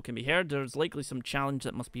whirlpool can be heard. There's likely some challenge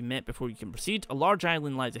that must be met before you can proceed. A large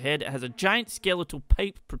island lies ahead. It has a giant skeletal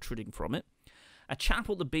pipe protruding from it. A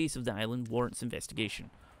chapel at the base of the island warrants investigation.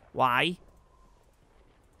 Why?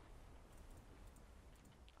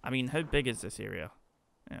 I mean, how big is this area?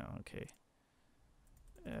 Oh, okay.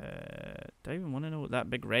 Do I even want to know what that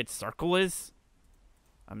big red circle is?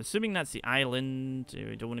 I'm assuming that's the island.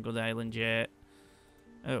 We don't want to go to the island yet.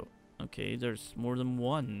 Oh, okay. There's more than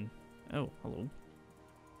one. Oh, hello.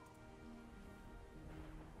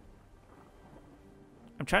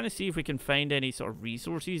 I'm trying to see if we can find any sort of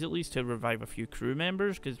resources at least to revive a few crew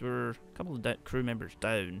members, because we're a couple of crew members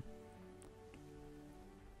down.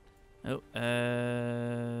 Oh,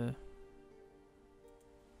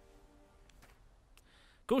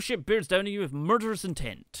 Ghost ship bears down on you with murderous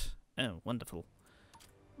intent. Oh, wonderful.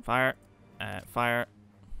 Fire. Fire.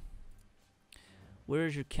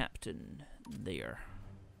 Where's your captain? There.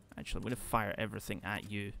 Actually, I'm going to fire everything at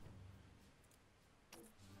you.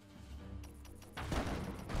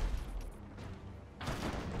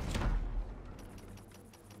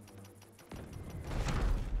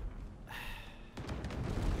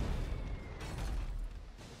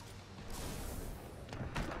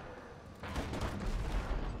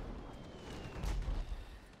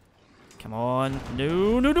 Come on.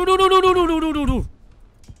 No, no, no, no, no, no, no, no, no, no, no.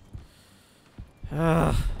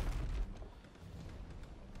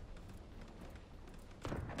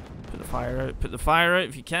 Put the fire out. Put the fire out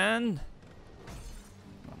if you can.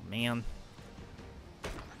 Oh, man.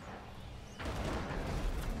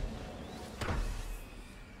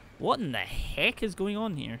 What in the heck is going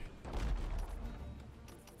on here?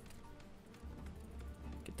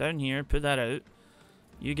 Get down here. Put that out.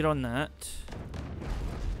 You get on that.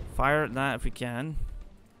 Fire at that if we can.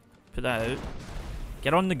 Put that out.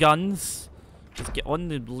 Get on the guns. Just get on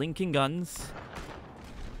the blinking guns.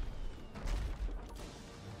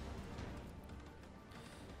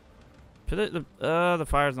 Put it the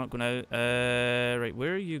fire's not going out. Right,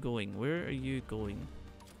 where are you going? Where are you going?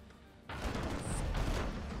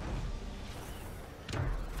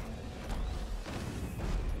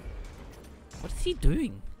 What is he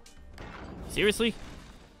doing? Seriously?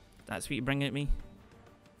 That's what you're bringing at me?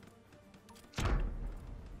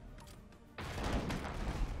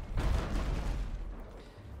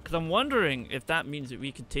 I'm wondering if that means that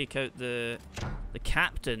we could take out the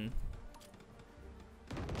captain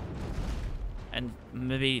and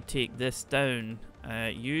maybe take this down.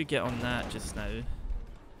 You get on that just now.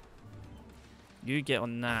 You get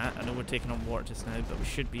on that. I know we're taking on water just now, but we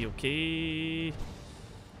should be okay.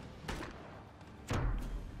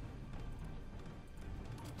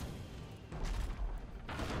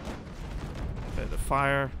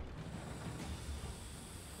 fire.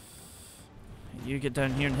 You get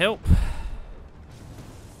down here and help.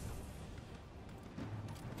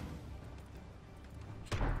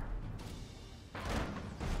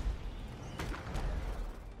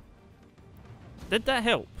 Did that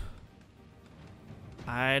help?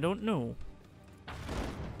 I don't know.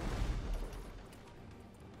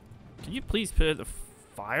 Can you please put out the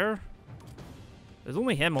fire? There's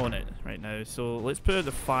only him on it right now, so let's put out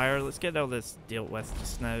the fire. Let's get all this dealt with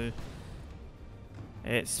just now.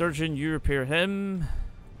 Surgeon, you repair him.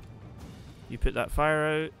 You put that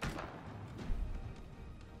fire out.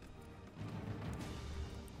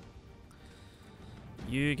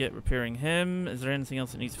 You get repairing him. Is there anything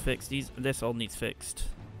else that needs fixed? This all needs fixed.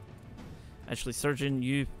 Actually, Surgeon,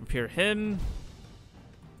 you repair him.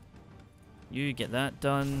 You get that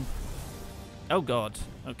done. Oh god.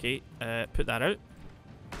 Okay, put that out.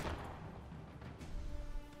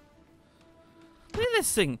 Look at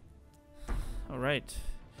this thing. Alright.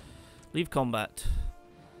 Leave combat.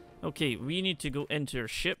 Okay, we need to go into our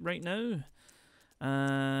ship right now.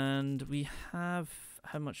 And we have...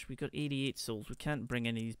 How much? We got 88 souls. We can't bring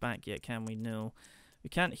any of these back yet, can we? No. We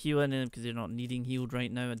can't heal any of them because they're not needing healed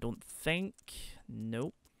right now, I don't think.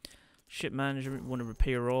 Nope. Ship management, want to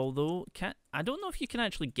repair all though. I don't know if you can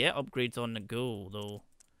actually get upgrades on the go though.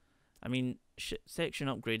 I mean, ship section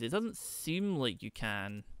upgrade. It doesn't seem like you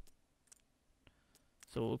can.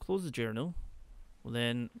 So we'll close the journal. We'll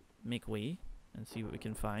then make way and see what we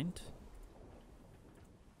can find.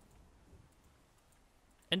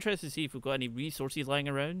 Interested to see if we've got any resources lying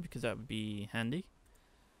around, because that would be handy.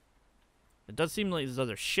 It does seem like there's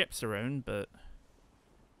other ships around, but...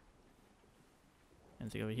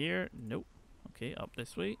 Anything over here? Nope. Okay, up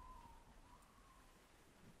this way.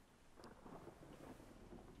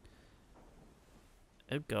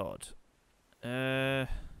 Oh god. So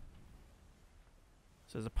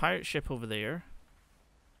there's a pirate ship over there.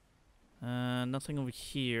 Nothing over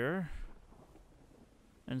here.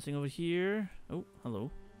 Anything over here? Oh, hello.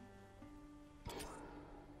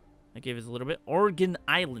 That gave us a little bit. Organ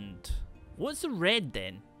Island. What's the red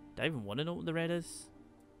then? Do I even want to know what the red is?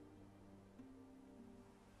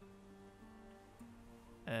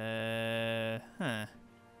 Huh.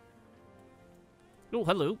 Oh,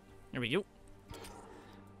 hello. There we go.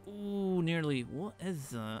 Ooh, nearly. What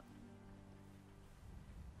is that?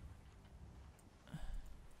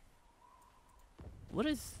 What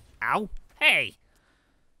is... Ow. Hey!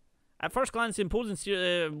 At first glance, the imposing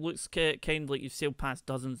looks kind of like you've sailed past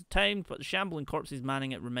dozens of times, but the shambling corpses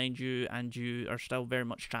manning it remind you, and you are still very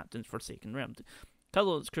much trapped in its forsaken realm.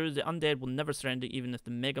 Tell its crew, the undead will never surrender even if the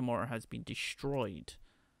mega mortar has been destroyed.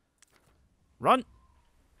 Run!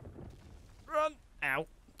 Run! Ow.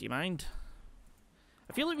 Do you mind?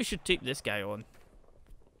 I feel like we should take this guy on.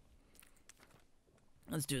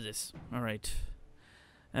 Let's do this. Alright.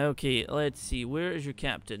 Okay, let's see. Where is your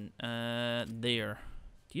captain? There.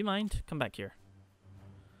 Do you mind? Come back here.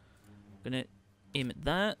 Gonna aim at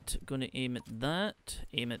that. Gonna aim at that.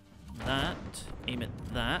 Aim at that. Aim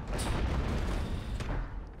at that.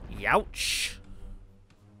 Youch!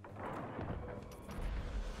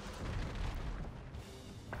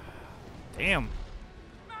 Damn.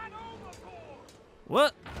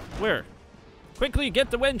 What? Where? Quickly, get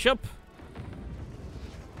the winch up!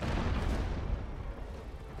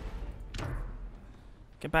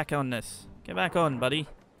 Get back on this. Get back on, buddy.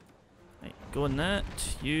 Right, go on that.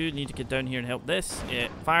 You need to get down here and help this. Yeah,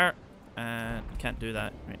 fire. Can't do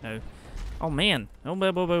that right now. Oh, man. Oh,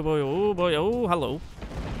 boy, boy, boy, boy. Oh, boy. Oh, hello.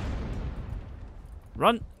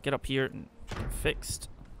 Run. Get up here and get fixed.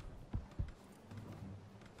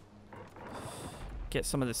 Get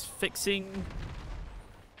some of this fixing.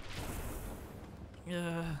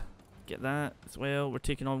 Get that as well. We're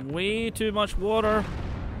taking on way too much water.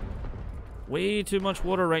 Way too much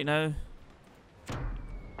water right now.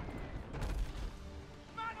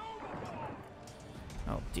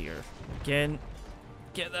 Oh dear. Again.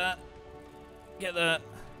 Get that. Get that.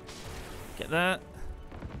 Get that.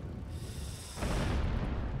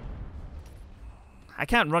 I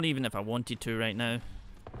can't run even if I wanted to right now.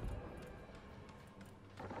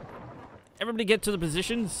 Everybody get to the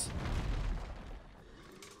positions.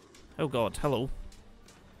 Oh god, hello.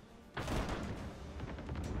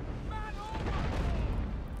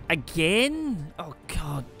 Again? Oh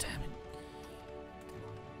god damn it.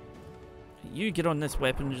 You get on this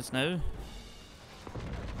weapon just now.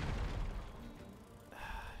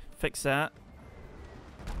 Fix that.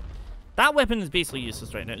 That weapon is basically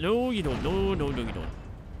useless right now. No, you don't. No, no, no, you don't.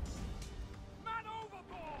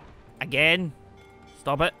 Again.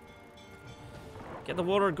 Stop it. Get the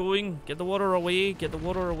water going. Get the water away. Get the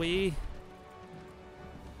water away.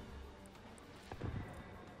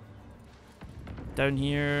 Down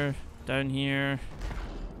here. Down here.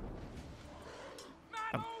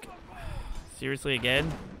 Oh, seriously,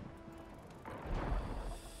 again?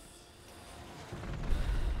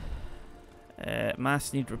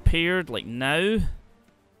 Masts need repaired, like now. You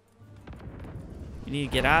need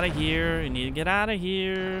to get out of here. You need to get out of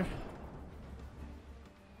here.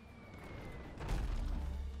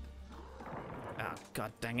 Ah,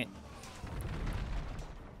 god dang it.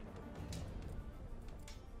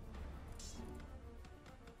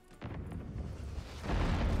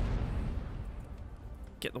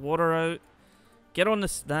 Get the water out. Get on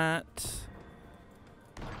this, that.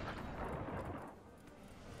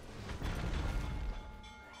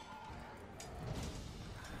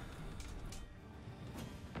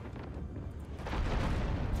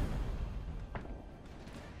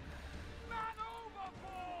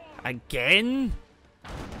 Again?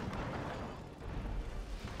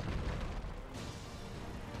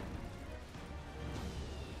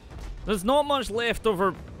 There's not much left of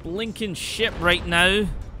our blinking ship right now.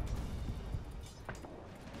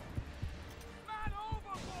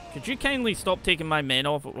 Could you kindly stop taking my men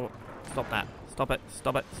off? Oh, stop that. Stop it.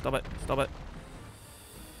 Stop it. Stop it. Stop it.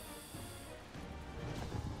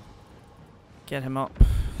 Get him up.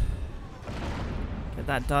 Get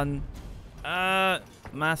that done.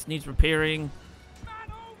 Mast needs repairing.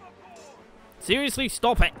 Seriously,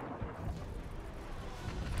 stop it.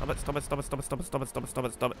 Stop it, stop it, stop it, stop it, stop it, stop it, stop it, stop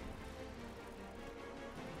it, stop it.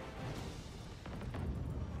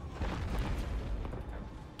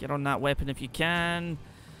 Get on that weapon if you can.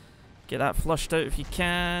 Get that flushed out if you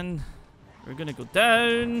can. We're gonna go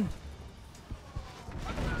down.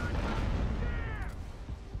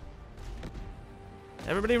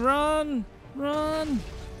 Everybody run! Run!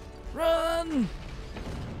 Run!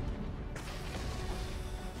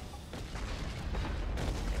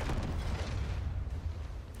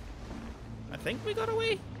 I think we got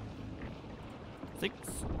away. I think.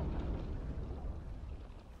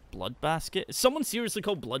 Blood Basket? Is someone seriously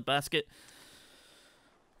called Blood Basket?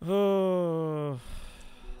 Oh.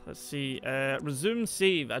 Let's see. Resume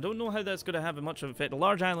save. I don't know how that's going to have much of an effect. A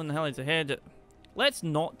large island in the highlights ahead. Let's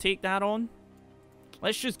not take that on.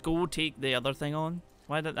 Let's just go take the other thing on.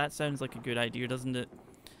 Why that sounds like a good idea, doesn't it?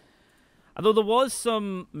 Although there was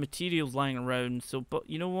some materials lying around, so but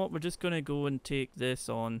you know what? We're just gonna go and take this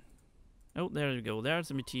on. Oh, there we go. There's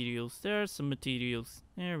the materials. There's some materials.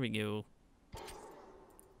 There we go.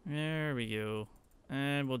 There we go.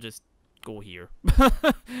 And we'll just go here.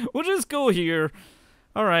 We'll just go here.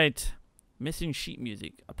 Alright. Missing sheet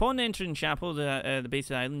music. Upon entering chapel, the base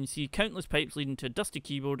of the island, you see countless pipes leading to a dusty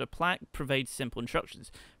keyboard. A plaque provides simple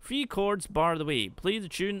instructions. 3 chords bar the way. Play the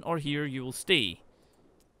tune or here you will stay.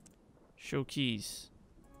 Show keys.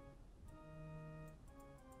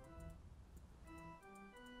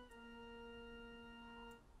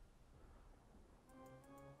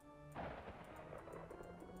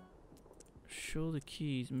 Show the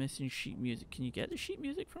keys. Missing sheet music. Can you get the sheet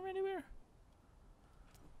music from anywhere?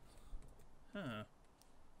 Huh.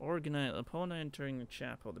 Organize. Upon entering the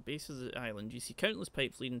chapel, the base of the island, you see countless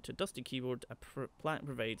pipes leading to a dusty keyboard. A plaque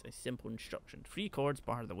provides a simple instruction. 3 chords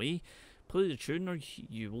bar the way. Play the tune or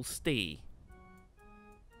you will stay.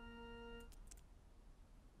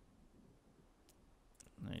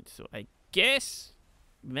 Right, so I guess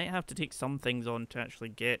we might have to take some things on to actually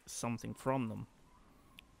get something from them.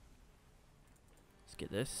 Let's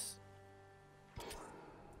get this.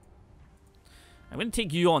 I'm going to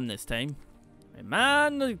take you on this time. Right,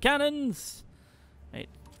 man, the cannons! Right,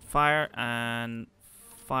 fire and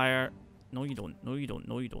fire. No, you don't. No, you don't.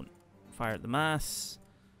 No, you don't. Fire at the mass.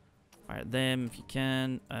 Fire at them if you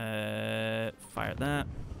can. Fire at that.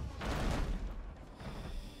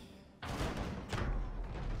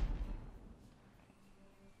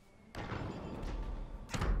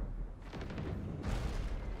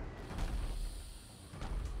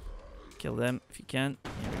 Kill them if you can.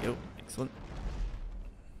 There we go. Excellent.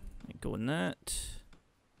 Go in that.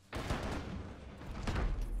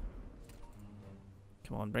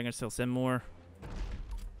 Come on, bring ourselves in more.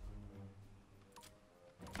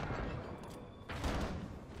 Come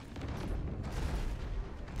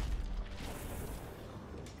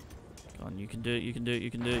on, you can do it, you can do it, you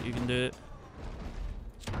can do it, you can do it.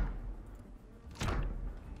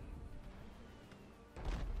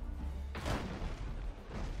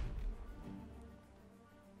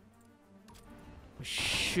 We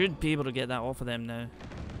should be able to get that off of them now.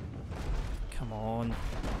 Come on.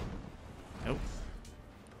 Nope.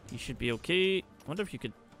 You should be okay. Wonder if you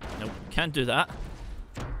could... Nope, can't do that.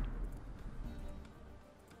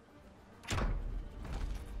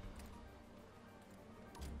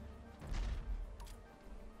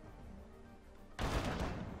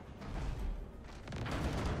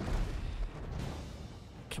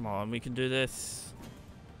 Come on, we can do this.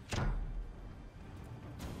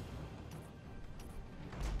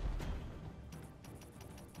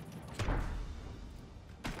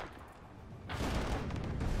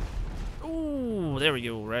 Ooh, there we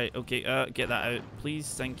go. Right, okay, get that out, please.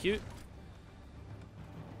 Thank you.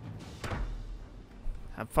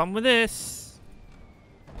 Have fun with this.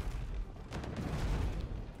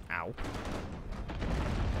 Ow.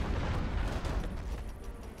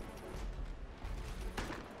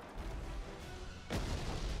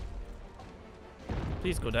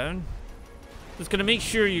 Please go down. Just gonna make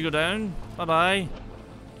sure you go down. Bye-bye.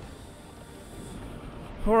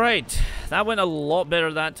 Alright, that went a lot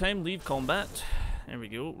better that time. Leave combat. There we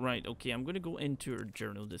go. Right, okay, I'm gonna go into our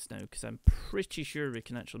journal just now, because I'm pretty sure we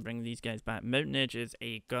can actually bring these guys back. Mountain Edge is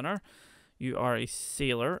a gunner. You are a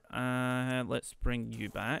sailor. Let's bring you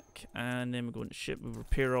back. And then we're going to ship. We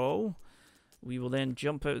repair all. We will then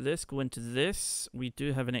jump out of this, go into this. We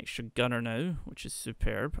do have an extra gunner now, which is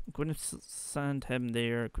superb. I'm going to send him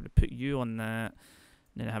there. I'm going to put you on that.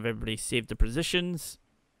 And then have everybody save the positions.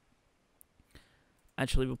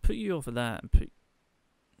 Actually, we'll put you off of that and put...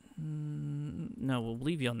 no, we'll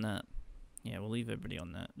leave you on that. Yeah, we'll leave everybody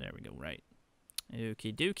on that. There we go, right.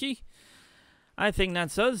 Okie dokie. I think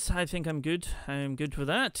that's us. I think I'm good. I'm good with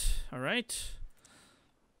that. Alright.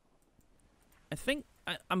 I think...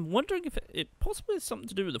 I'm wondering if it possibly has something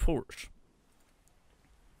to do with the force.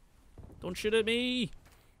 Don't shoot at me!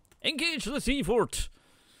 Engage the sea fort!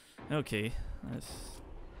 Okay, let's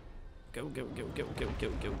go, go, go, go, go, go,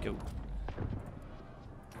 go, go.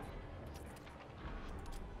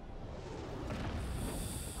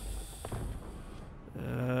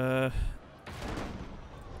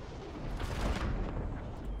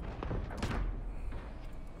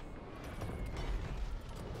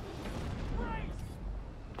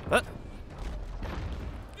 What?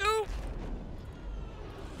 No!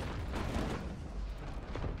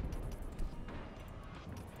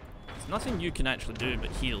 There's nothing you can actually do but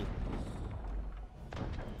heal.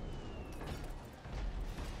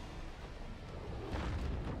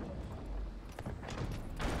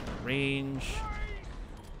 Range.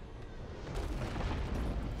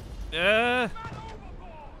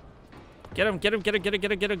 Get him, get him, get him, get him,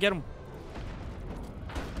 get him, get him, get him.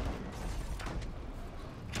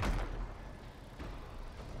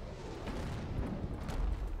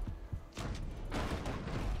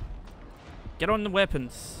 Get on the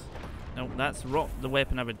weapons. No, that's the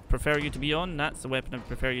weapon I would prefer you to be on. That's the weapon I would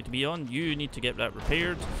prefer you to be on. You need to get that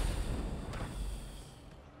repaired.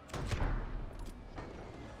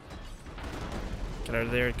 Get out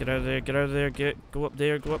of there, get out of there, get out of there, go up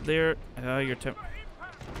there, go up there. Your temp.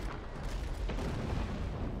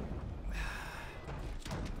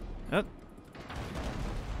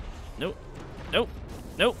 Nope. Nope.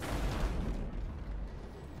 Nope.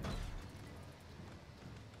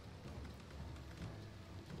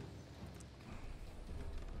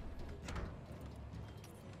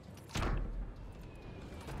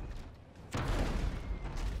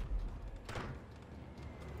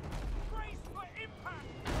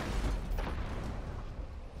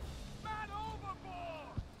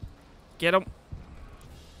 Get him.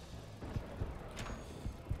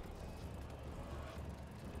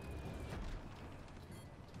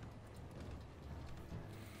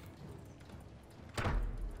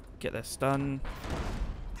 Get this done.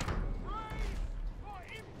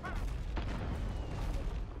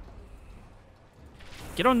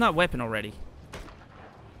 Get on that weapon already.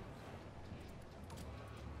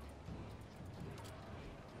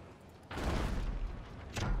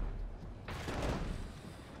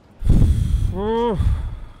 Will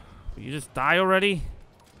you just die already?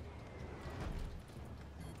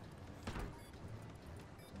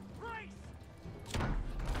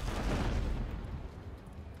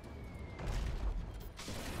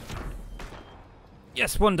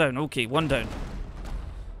 Yes, one down. Okay, one down.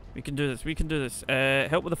 We can do this. We can do this.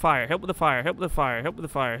 Help with the fire. Help with the fire. Help with the fire. Help with the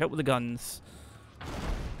fire. Help with the guns.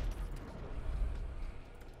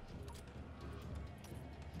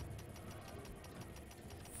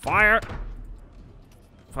 Fire!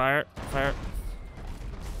 Fire. Fire.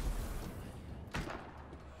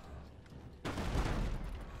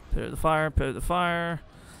 Put out the fire. Put out the fire.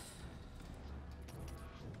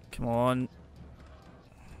 Come on.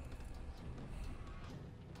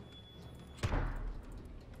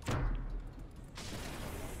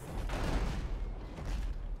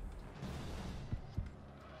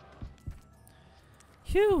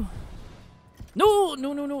 Phew. No,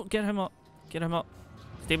 no, no, no. Get him up. Get him up.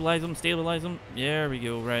 Stabilize him, stabilize him. There we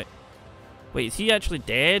go, right. Wait, is he actually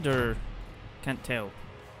dead or... Can't tell.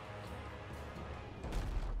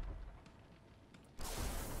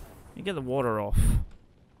 You get the water off.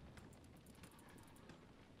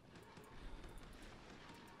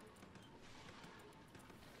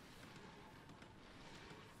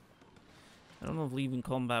 I don't know if leaving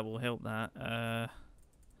combat will help that.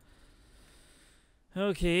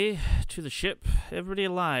 Okay, to the ship. Everybody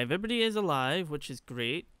alive. Everybody is alive, which is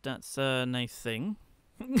great. That's a nice thing.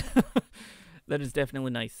 That is definitely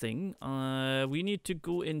a nice thing. We need to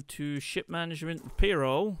go into ship management, repair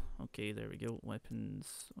all. Okay, there we go.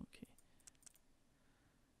 Weapons. Okay.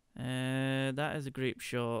 That is a grape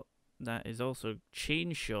shot. That is also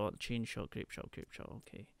chain shot. Chain shot, grape shot, grape shot.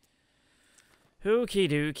 Okay. Okie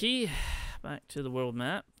dokie. Back to the world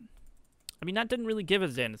map. I mean, that didn't really give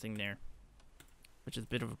us anything there, which is a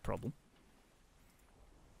bit of a problem.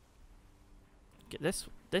 Get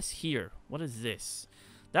this here. What is this?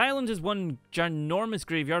 The island is one ginormous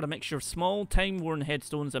graveyard, a mixture of small, time-worn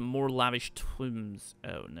headstones and more lavish tombs.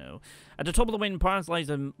 Oh no. At the top of the Wind Pass lies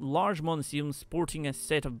a large mausoleum sporting a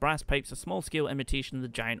set of brass pipes, a small-scale imitation of the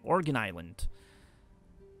giant organ island.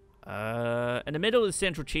 In the middle of the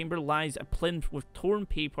central chamber lies a plinth with torn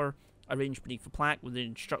paper arranged beneath a plaque with the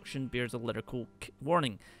instruction bears a lyrical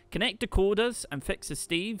warning. Connect decoders and fix the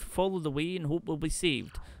stave, follow the way and hope will be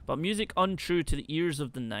saved. But music untrue to the ears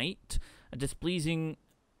of the night, a displeasing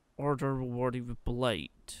order rewarded with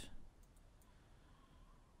blight.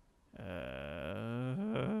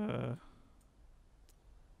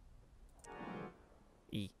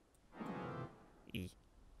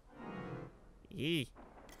 E.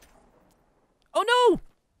 Oh no!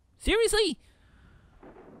 Seriously?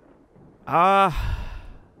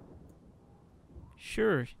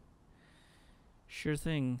 Sure. Sure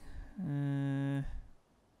thing.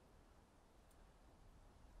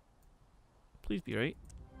 Please be right.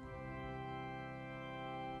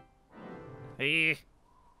 Hey.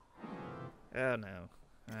 Oh no.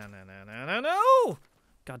 No!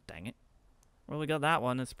 God dang it. Well, we got that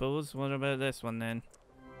one, I suppose. What about this one then?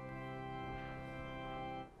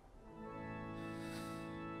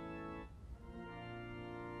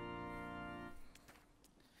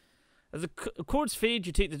 As the chords fade,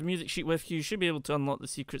 you take the music sheet with you. You should be able to unlock the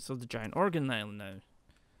secrets of the giant organ island now.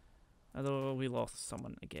 Although we lost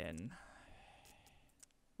someone again.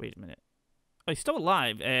 Wait a minute. Oh, he's still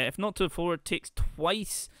alive. If not to the floor, it takes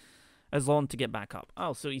twice as long to get back up.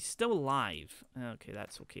 Oh, so he's still alive. Okay,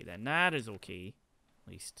 that's okay then. That is okay.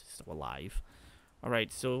 At least still alive.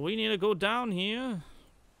 Alright, so we need to go down here.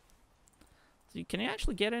 See, can he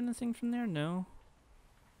actually get anything from there? No.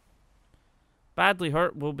 Badly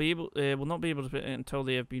hurt will not be able to put it until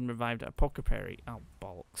they have been revived at Apothecary. Oh,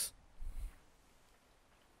 bollocks.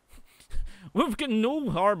 We've got no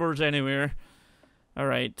harbors anywhere.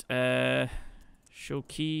 Alright, show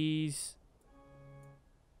keys.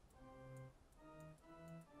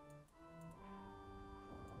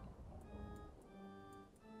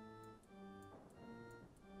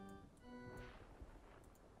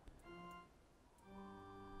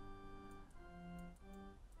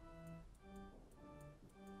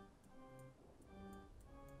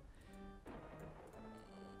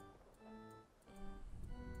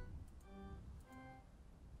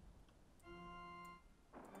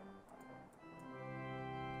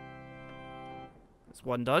 That's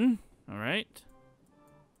one done. Alright.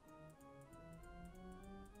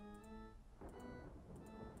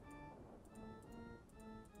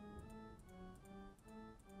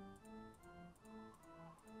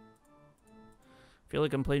 Feel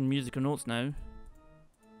like I'm playing musical notes now.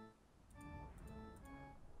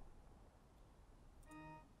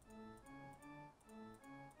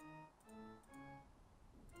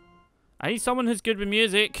 I need someone who's good with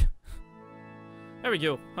music. There we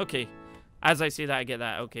go. Okay. As I say that, I get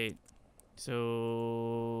that. Okay.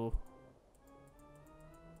 So...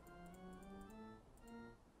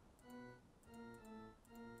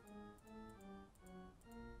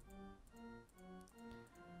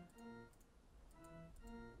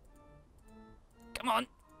 Come on.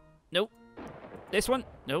 Nope. This one?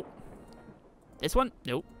 Nope. This one?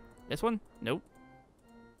 Nope. This one? Nope.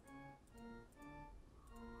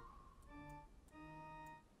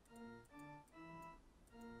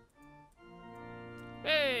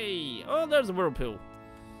 Hey! Oh, there's a whirlpool.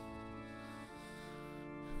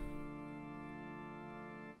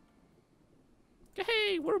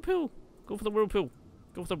 Hey, whirlpool! Go for the whirlpool.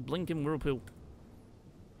 Go for the blinking whirlpool.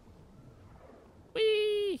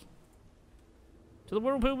 Whee! To the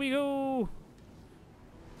whirlpool we go!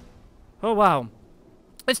 Oh, wow.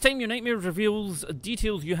 This time your nightmare reveals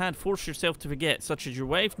details you had forced yourself to forget, such as your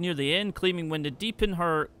wife near the end claiming when to deep in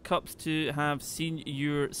her cups to have seen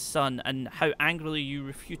your son, and how angrily you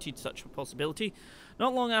refuted such a possibility.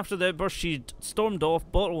 Not long after the outburst, she stormed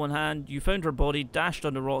off, bottle in hand. You found her body dashed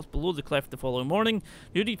on the rocks below the cliff the following morning.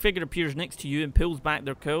 The hooded figure appears next to you and pulls back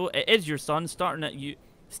their cowl. It is your son, starting at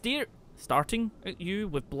you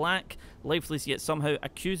with black, lifeless yet somehow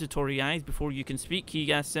accusatory eyes. Before you can speak,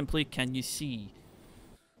 he asks simply, "Can you see?"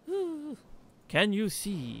 Can you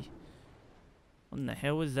see? What in the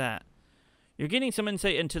hell is that? You're gaining some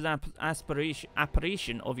insight into the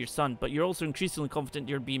apparition of your son, but you're also increasingly confident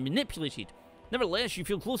you're being manipulated. Nevertheless, you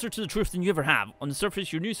feel closer to the truth than you ever have. On the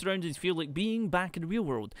surface, your new surroundings feel like being back in the real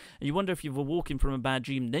world, and you wonder if you've awoken from a bad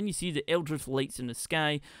dream. Then you see the eldritch lights in the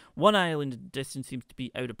sky. One island in the distance seems to be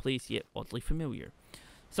out of place, yet oddly familiar.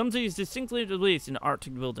 Something is distinctly out of place in the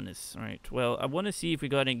Arctic wilderness. Alright, well, I want to see if we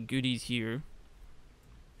got any goodies here.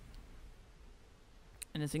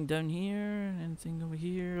 Anything down here? Anything over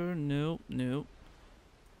here? Nope, nope.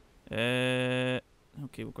 Okay,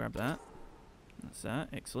 we'll grab that. That's that.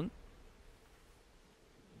 Excellent.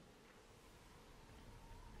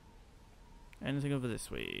 Anything over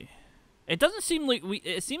this way? It doesn't seem like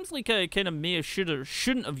it seems like I kind of may have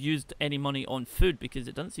shouldn't have used any money on food because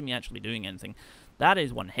it doesn't seem me actually doing anything. That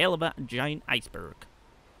is one hell of a giant iceberg.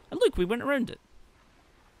 And look, we went around it.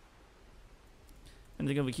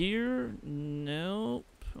 Anything over here? Nope.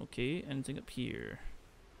 Okay, anything up here?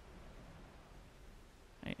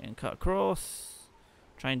 Right, and cut across.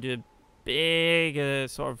 Try and do a big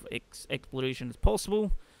sort of exploration as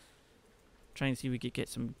possible. Try and see if we could get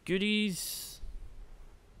some goodies.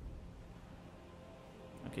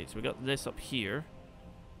 Okay, so we got this up here.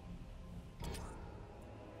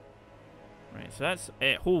 Right, so that's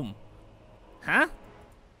home. Huh?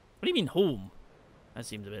 What do you mean home? That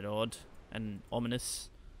seems a bit odd and ominous.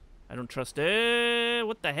 I don't trust it.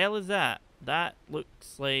 What the hell is that? That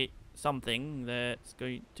looks like something that's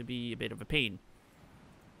going to be a bit of a pain.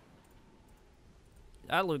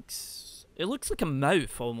 That looks... It looks like a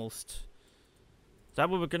mouth, almost. Is that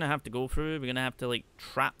what we're going to have to go through? We're going to have to, like,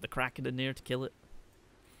 trap the Kraken in there to kill it.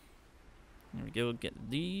 There we go. Get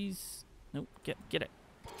these. Nope. Get it.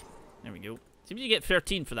 There we go. Seems you get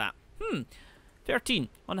 13 for that. 13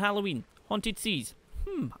 on Halloween. Haunted Seas.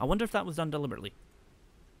 I wonder if that was done deliberately.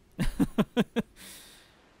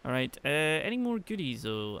 Alright, any more goodies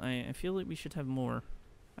though? I feel like we should have more.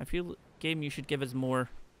 I feel, game, you should give us more.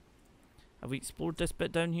 Have we explored this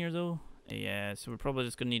bit down here though? Yeah, so we're probably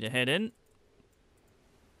just gonna need to head in.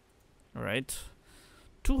 Alright.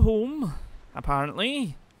 To home,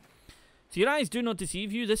 apparently. So your eyes do not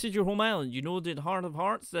deceive you. This is your home island. You know in the heart of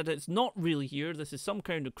hearts that it's not really here. This is some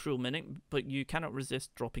kind of cruel mimic, but you cannot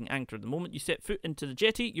resist dropping anchor. The moment you set foot into the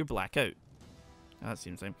jetty, you're black out. That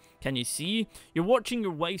seems like. Can you see? You're watching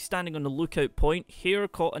your wife standing on the lookout point, hair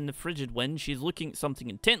caught in the frigid wind. She's looking at something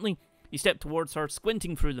intently. You step towards her,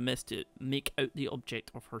 squinting through the mist to make out the object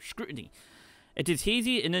of her scrutiny. It is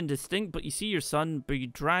hazy and indistinct, but you see your son,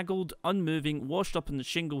 bedraggled, unmoving, washed up in the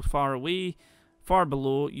shingle far away, far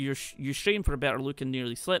below. You strain for a better look and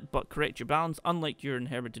nearly slip, but correct your balance. Unlike your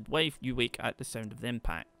inherited wife, you wake at the sound of the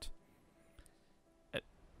impact.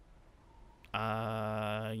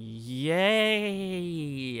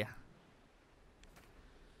 Yay!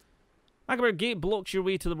 Ackerberg Gate blocks your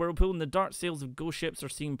way to the whirlpool, and the dark sails of ghost ships are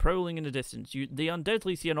seen prowling in the distance. They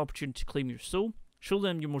undoubtedly see an opportunity to claim your soul. Show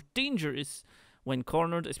them your most danger is when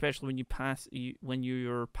cornered, especially when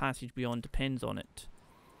your passage beyond depends on it.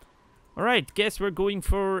 Alright, guess we're going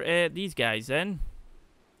for these guys then.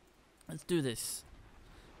 Let's do this.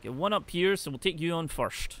 Get one up here, so we'll take you on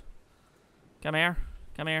first. Come here.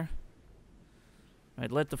 Come here.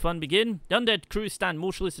 Alright, let the fun begin. The undead crew stand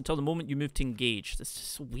motionless until the moment you move to engage. This is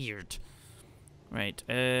so weird. Right,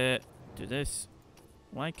 do this.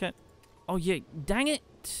 Why can't... Oh yeah, dang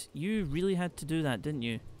it! You really had to do that, didn't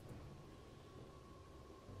you?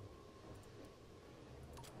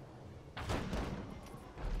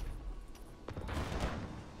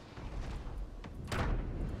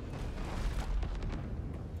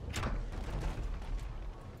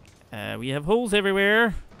 We have holes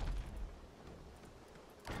everywhere.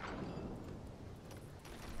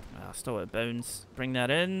 Still out of bounds. Bring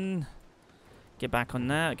that in. Get back on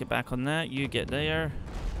that. Get back on that. You get there.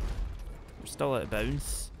 We're still out of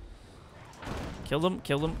bounds. Kill them.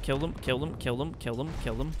 Kill them. Kill them. Kill them. Kill them. Kill them.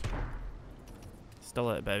 Kill them. Still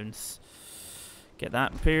out of bounds. Get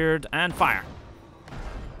that repaired and fire.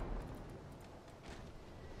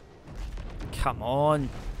 Come on.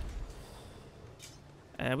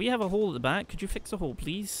 We have a hole at the back. Could you fix a hole,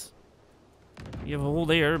 please? You have a hole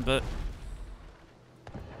there, but...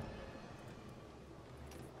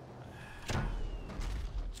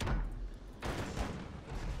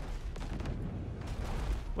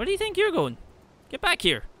 Where do you think you're going? Get back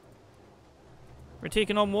here. We're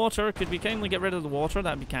taking on water. Could we kindly get rid of the water?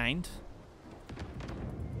 That'd be kind.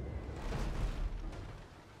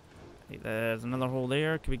 Right, there's another hole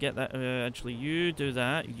there. Could we get that? Actually, you do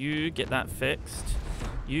that. You get that fixed.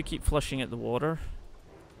 You keep flushing at the water.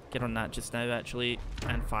 Get on that just now, actually.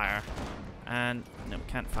 And fire. And no, we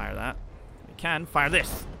can't fire that. We can fire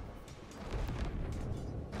this.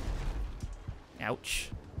 Ouch.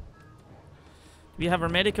 Do we have our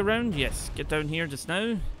medic around? Yes. Get down here just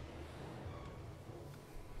now.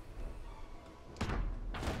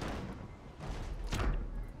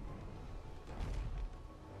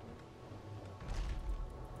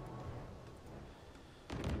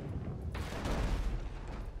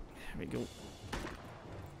 There we go.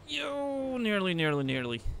 Yo,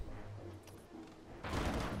 nearly.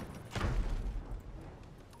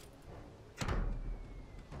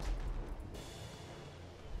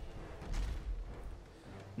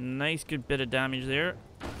 Nice, good bit of damage there.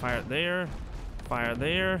 Fire it there. Fire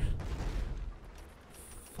there.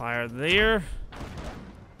 Fire there.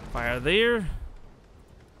 Fire there.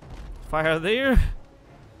 Fire there.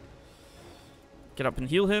 Get up and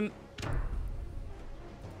heal him.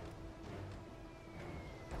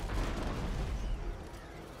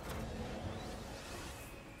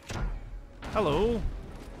 Hello.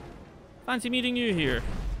 Fancy meeting you here.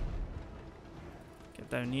 Get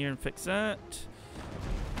down here and fix that.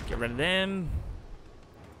 Get rid of them.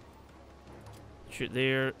 Shoot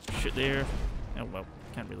there. Shoot there. Oh well,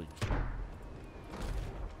 can't really.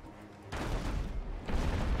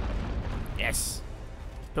 Yes.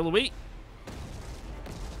 Pull away.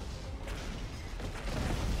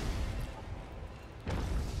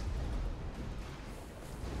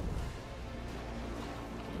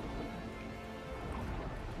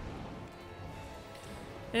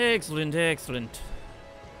 Excellent, excellent.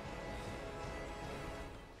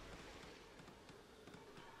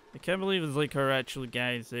 I can't believe it's like our actual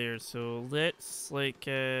guys there, so let's like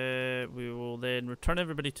we will then return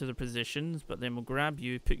everybody to their positions, but then we'll grab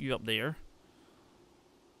you, put you up there.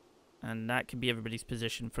 And that can be everybody's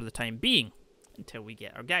position for the time being until we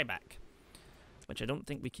get our guy back. Which I don't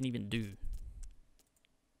think we can even do.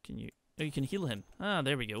 Can you? Oh, you can heal him. Ah,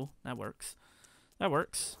 there we go. That works. That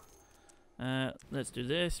works. Let's do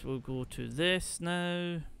this. We'll go to this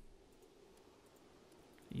now.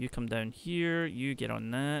 You come down here. You get on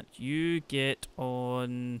that. You get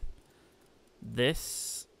on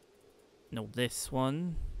this. No, this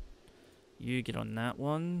one. You get on that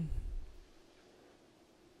one.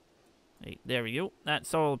 Right, there we go.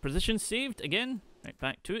 That's all positions saved again. Right,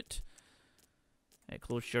 back to it.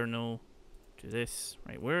 Close journal to this.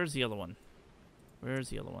 Right, where's the other one? Where's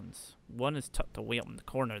the other ones? One is tucked away up in the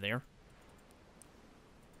corner there.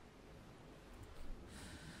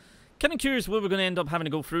 Kind of curious what we're going to end up having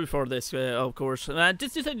to go through for this, of course. I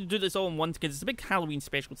just decided to do this all in once because it's a big Halloween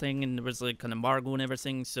special thing and there was like an embargo and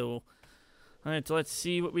everything, so... Alright, so let's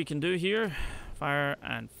see what we can do here. Fire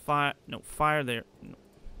and fire... No, fire there. No.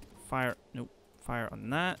 Fire... No. Fire on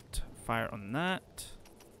that. Fire on that.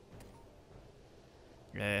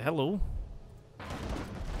 Hello.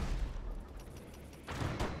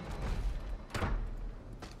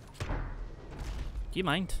 Do you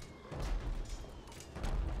mind?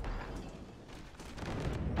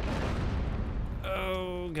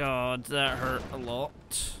 Oh god, that hurt a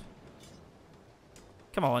lot.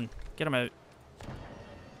 Come on, get him out.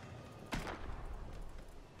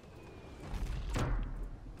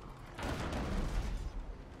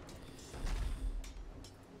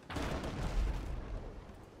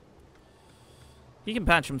 He can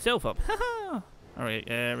patch himself up. Haha! Alright,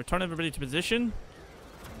 return everybody to position.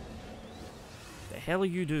 The hell are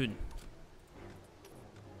you doing?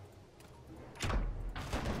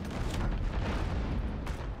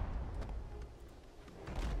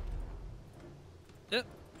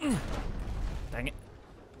 Dang it.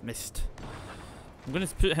 Missed. I'm going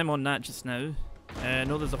to put him on that just now.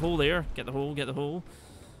 No, there's a hole there. Get the hole, get the hole.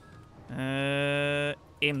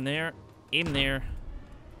 Aim there. Aim there.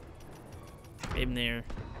 Aim there.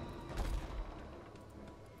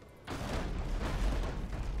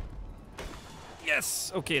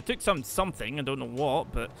 Yes! Okay, it took something. I don't know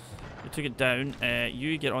what, but it took it down.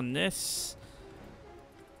 You get on this.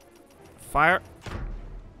 Fire.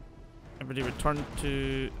 Everybody return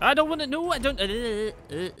to... I don't want to... No, I don't...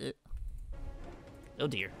 Oh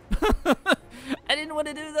dear. I didn't want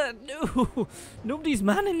to do that. No. Nobody's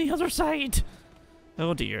manning the other side.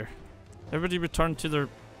 Oh dear. Everybody return to their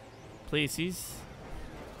places.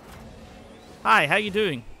 Hi, how you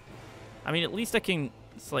doing? I mean, at least I can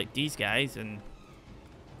select these guys and...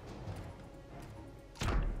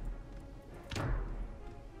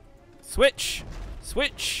 Switch!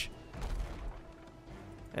 Switch!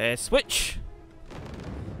 Switch.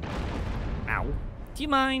 Ow. Do you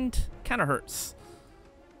mind? Kinda hurts.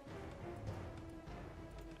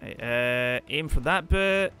 Aim for that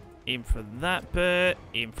bit. Aim for that bit.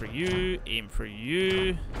 Aim for you. Aim for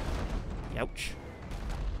you. Ouch.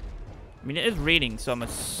 I mean, it is raining, so I'm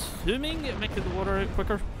assuming it makes the water out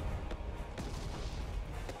quicker.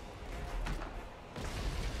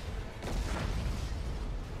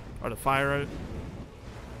 Or the fire out.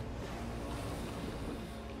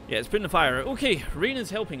 Yeah, it's putting the fire out. Okay, rain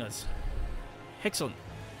is helping us. Excellent.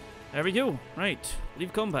 There we go. Right,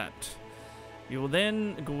 leave combat. We will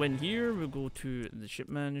then go in here. We'll go to the ship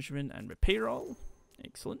management and repair all.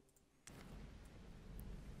 Excellent.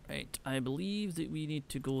 Right, I believe that we need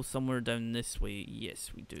to go somewhere down this way.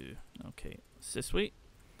 Yes, we do. Okay, it's this way.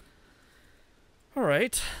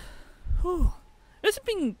 Alright. This has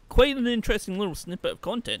been quite an interesting little snippet of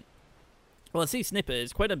content. Well, I say snippet,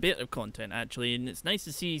 it's quite a bit of content actually, and it's nice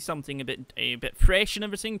to see something a bit fresh and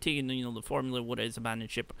everything, taking, you know, the formula of what is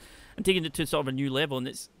abandoned ship and taking it to sort of a new level, and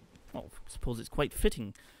it's, well, I suppose it's quite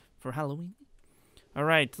fitting for Halloween.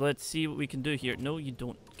 Alright, let's see what we can do here. No, you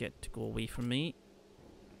don't get to go away from me.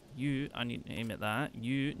 You, I need to aim at that.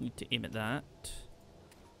 You need to aim at that.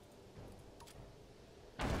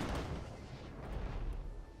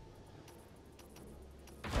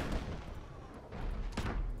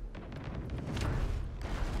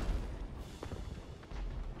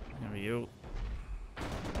 There we go.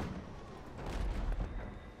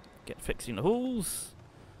 Get fixing the holes.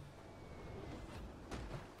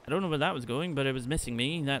 I don't know where that was going, but it was missing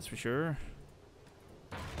me, that's for sure.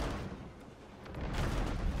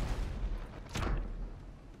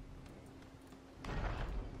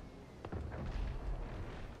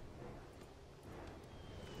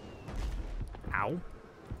 Ow.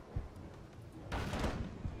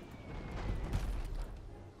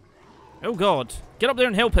 Oh god, get up there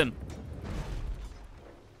and help him.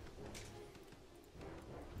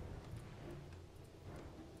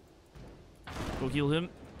 Go heal him.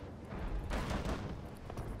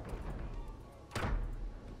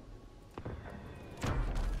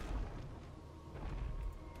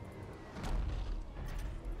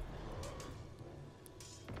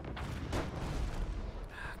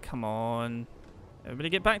 Come on. Everybody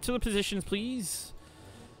get back to the positions, please.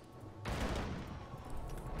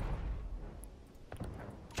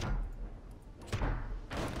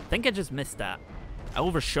 I think I just missed that. I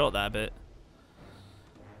overshot that a bit.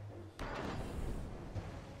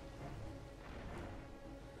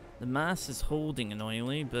 The mass is holding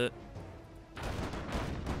annoyingly, but...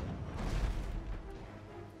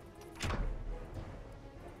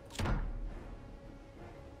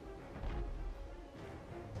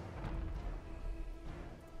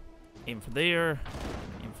 Aim for there.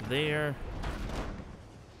 Aim for there.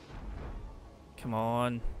 Come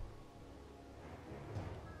on.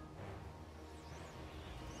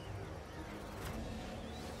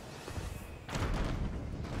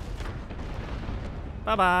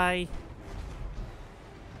 Bye-bye.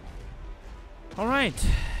 Alright.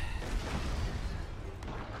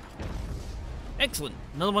 Excellent.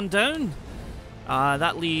 Another one down.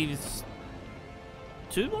 That leaves...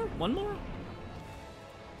 2 more? 1 more?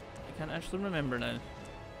 I can't actually remember now. How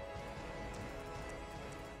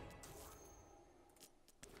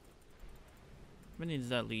many does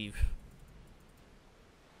that leave?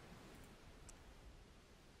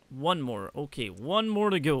 1 more. Okay, 1 more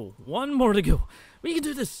to go. 1 more to go. We can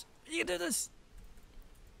do this. We can do this.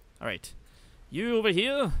 Alright. You over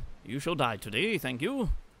here. You shall die today. Thank you.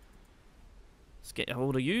 Let's get a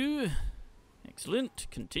hold of you. Excellent.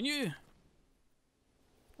 Continue.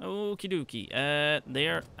 Okie dokie.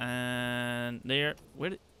 There and there.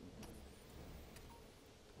 Where did...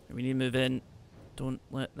 We need to move in. Don't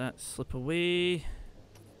let that slip away.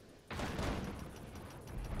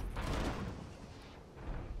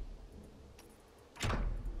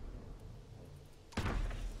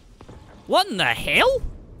 What in the hell?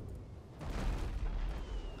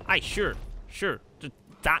 Aye, sure. Sure. Just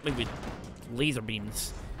that me with laser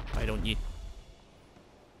beams. Why don't you?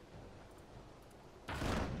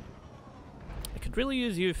 I could really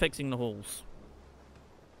use you fixing the holes.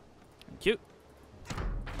 Thank you.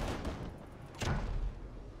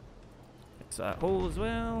 Fix that hole as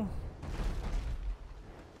well.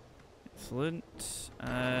 Excellent.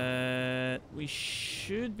 We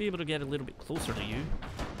should be able to get a little bit closer to you.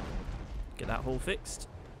 Get that hole fixed.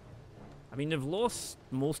 I mean, they've lost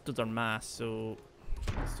most of their mass, so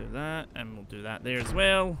let's do that, and we'll do that there as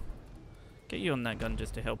well. Get you on that gun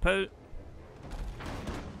just to help out.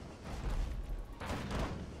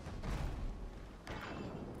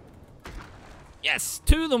 Yes,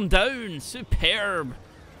 2 of them down. Superb.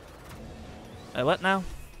 What now?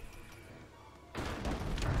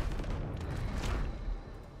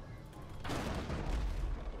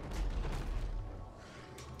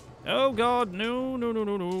 Oh god, no, no, no,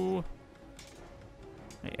 no, no.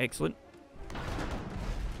 Right, excellent.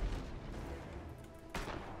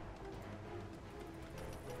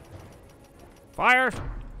 Fire!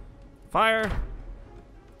 Fire!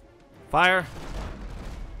 Fire!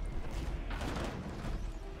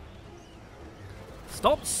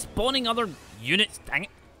 Stop spawning other units, dang it.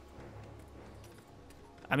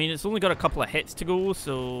 I mean, it's only got a couple of hits to go,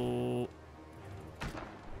 so... There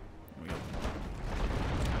we go.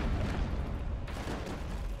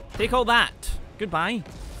 Take all that. Goodbye.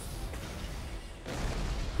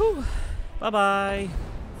 Whew. Bye-bye.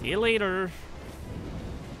 See you later.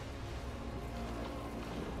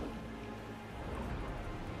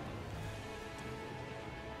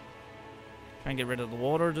 Try and get rid of the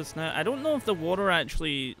water just now. I don't know if the water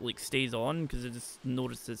actually like stays on because I just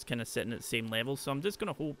noticed it's kind of sitting at the same level. So I'm just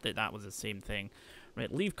gonna hope that that was the same thing.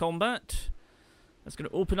 Right, leave combat. That's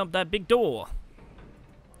gonna open up that big door.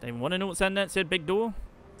 Do you want to know what's in that said big door?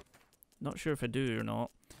 Not sure if I do or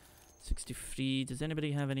not. 63. Does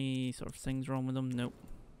anybody have any sort of things wrong with them? Nope.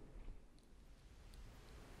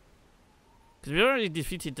 Because we already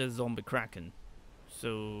defeated the zombie Kraken.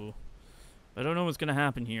 So I don't know what's gonna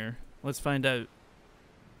happen here. Let's find out.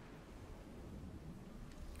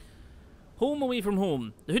 Home away from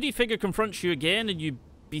home. The hooded figure confronts you again and you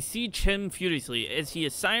besiege him furiously. Is he a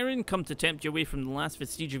siren come to tempt you away from the last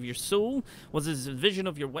vestige of your soul? Was his vision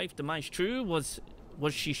of your wife's demise true? Was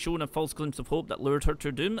she shown a false glimpse of hope that lured her to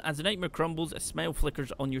her doom? As the nightmare crumbles, a smile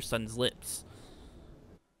flickers on your son's lips.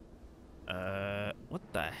 What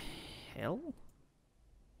the hell?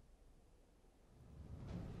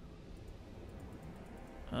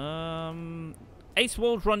 Ice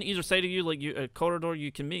walls run either side of you like a corridor.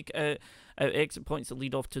 You can make out exit points that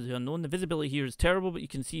lead off to the unknown. The visibility here is terrible, but you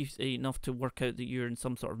can see enough to work out that you're in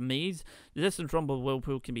some sort of maze. The distant rumble of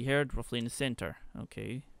whirlpool can be heard roughly in the center.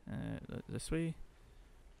 Okay, this way.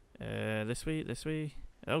 This way, this way.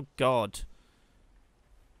 Oh god.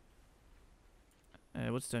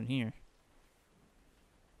 What's down here?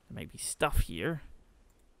 There might be stuff here.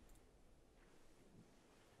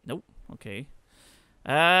 Nope. Okay.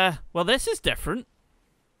 Well, this is different.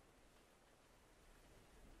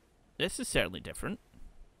 This is certainly different.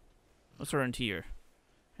 What's around here?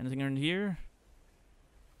 Anything around here?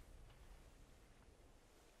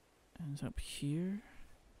 Anything up here?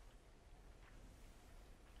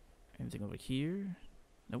 Anything over here?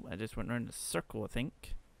 Nope, I just went around the circle, I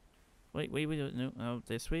think. Wait, no, oh,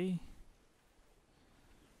 this way.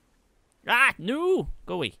 Ah, no!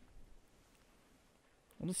 Go away.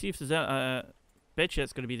 I want to see if there's a, bet you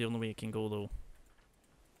that's going to be the only way I can go, though.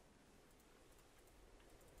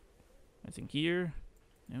 Anything here?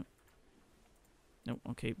 Nope. Nope,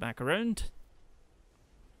 okay, back around.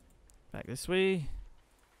 Back this way.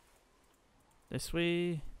 This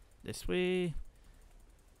way. This way.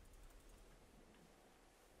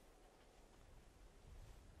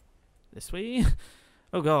 This way?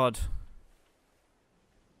 Oh god.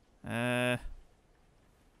 Oh,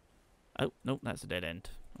 nope, that's a dead end.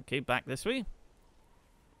 Okay, back this way.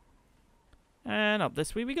 And up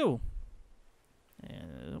this way we go.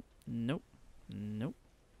 Nope. Nope.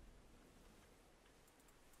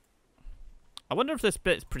 I wonder if this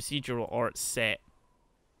bit's procedural or it's set.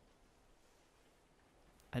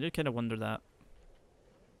 I do kind of wonder that.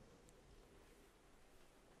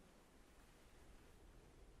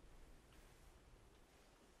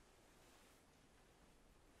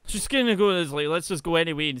 Just gonna go this like let's just go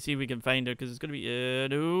anyway and see if we can find her because it's gonna be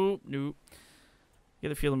no.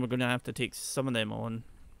 Get a feeling we're gonna have to take some of them on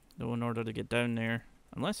though in order to get down there.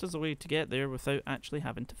 Unless there's a way to get there without actually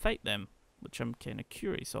having to fight them, which I'm kinda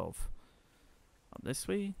curious of. Up this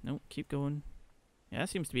way? Nope, keep going. Yeah, that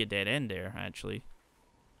seems to be a dead end there, actually.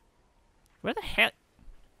 Where the heck?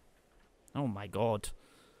 Oh my god.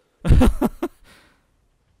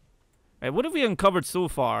 Right, what have we uncovered so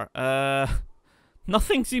far?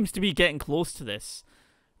 Nothing seems to be getting close to this,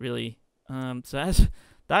 really. So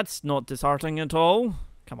that's not disheartening at all.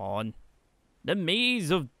 Come on. The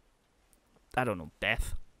maze of, I don't know,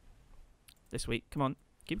 death. This way, come on,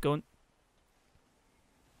 keep going.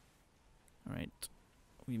 Alright.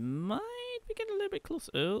 We might be getting a little bit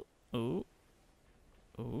closer. Oh.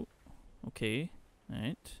 Okay.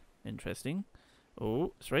 Alright. Interesting.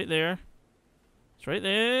 Oh, it's right there. It's right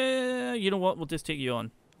there. You know what? We'll just take you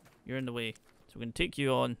on. You're in the way. So we're going to take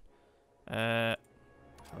you on.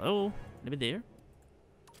 Hello? Anybody there?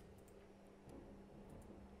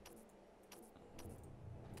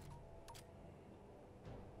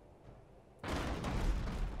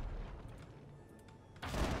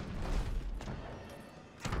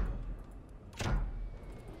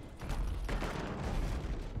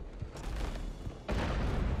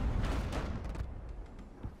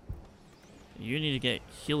 you need to get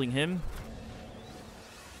healing him.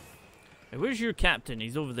 Hey, where's your captain?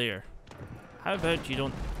 He's over there. How about you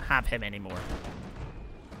don't have him anymore?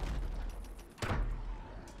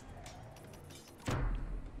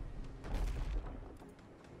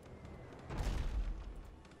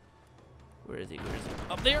 Where is he? Where is he?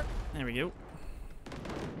 Up there! There we go.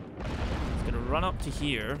 He's gonna run up to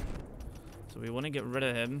here. So we want to get rid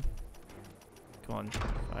of him. Come on,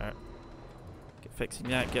 fire. Get fixing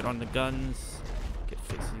that, get on the guns. Get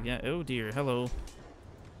fixing that. Oh dear, hello.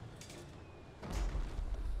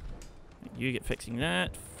 You get fixing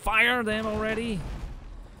that. Fire them already!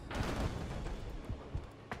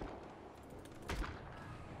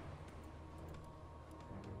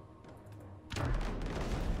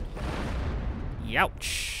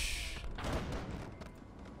 Youch!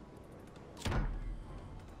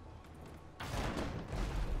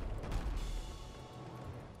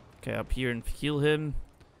 Okay, up here and heal him.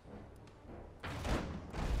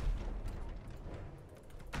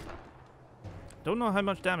 Don't know how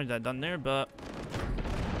much damage I've done there, but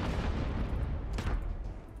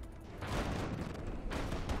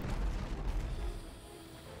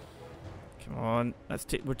come on,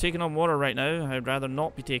 we're taking on water right now. I'd rather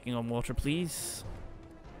not be taking on water, please.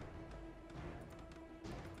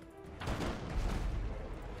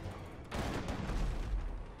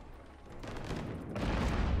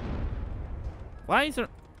 Why is there...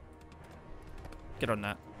 Get on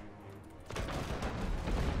that.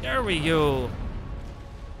 There we go.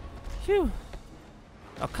 Phew.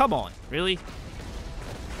 Oh, come on. Really?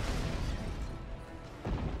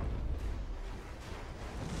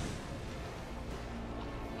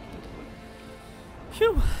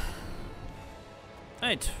 Phew.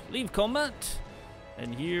 Right. Leave combat.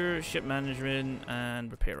 And here, ship management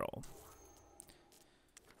and repair all.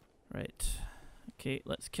 Right. Okay,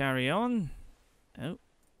 let's carry on. Oh,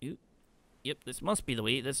 you. Yep, this must be the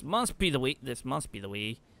way. This must be the way. This must be the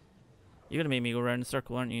way. You're gonna make me go around in a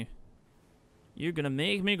circle, aren't you? You're gonna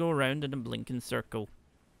make me go around in a blinking circle.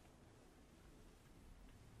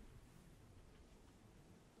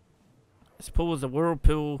 I suppose the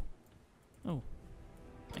whirlpool. Oh,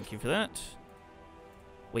 thank you for that.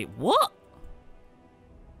 Wait, what?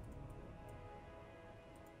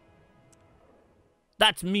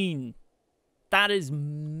 That's mean. That is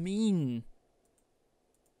mean.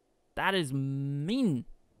 That is mean.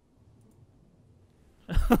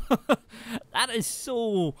 That is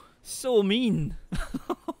so mean.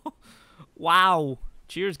 Wow.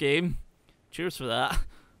 Cheers, game. Cheers for that.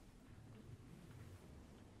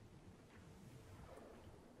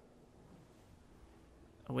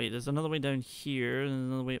 Oh, wait, there's another way down here, and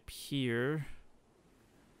another way up here.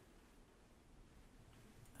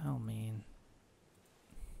 Oh, man.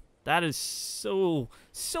 That is so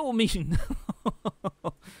mean.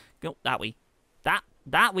 Go that way.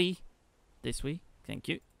 That way. This way. Thank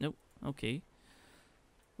you. Nope. Okay.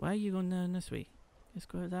 Why are you going down this way? Let's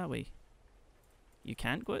go out that way. You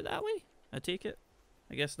can't go out that way? I take it?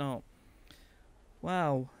 I guess not.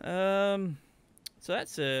 Wow. So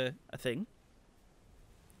that's a thing.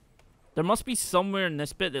 There must be somewhere in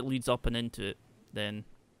this bit that leads up and into it, then.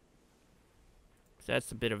 So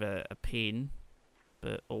that's a bit of a pain.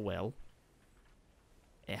 But, oh well.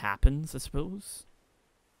 It happens, I suppose.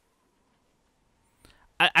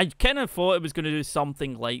 I kind of thought it was going to do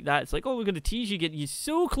something like that. It's like, oh, we're going to tease you, get you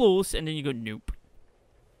so close, and then you go, nope.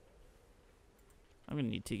 I'm going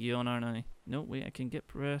to need to take you on, aren't I? No, wait, I can get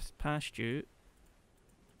past you.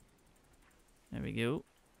 There we go.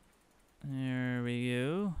 There we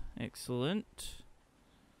go. Excellent.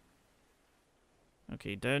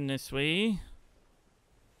 Okay, down this way.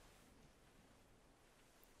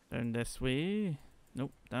 Down this way.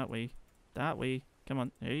 Nope, that way. That way. Come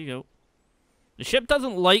on, there you go. The ship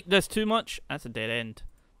doesn't like this too much. That's a dead end.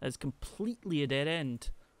 That's completely a dead end.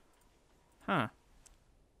 Huh.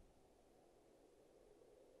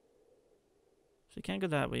 So you can't go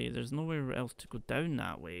that way. There's nowhere else to go down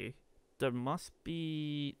that way. There must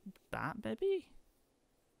be that, maybe?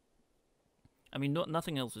 I mean,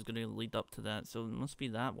 nothing else is going to lead up to that, so it must be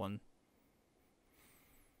that one.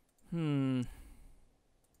 Wait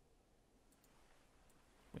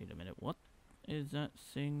a minute, what is that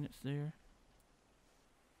thing that's there?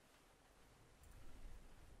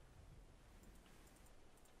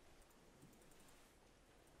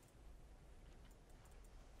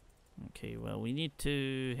 Okay, well, we need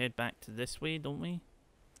to head back to this way, don't we?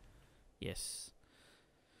 Yes.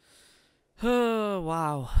 Oh,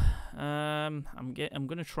 wow. I'm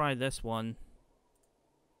gonna try this one.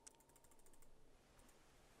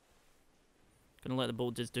 Gonna let the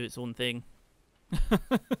boat just do its own thing.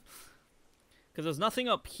 Because there's nothing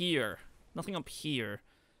up here. Nothing up here.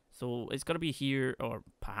 So it's got to be here, or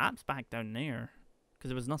perhaps back down there. Because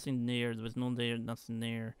there was nothing there. There was no there, nothing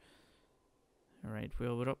there. Alright,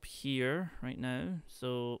 well, we're up here right now.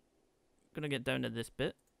 So, gonna get down to this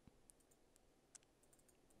bit.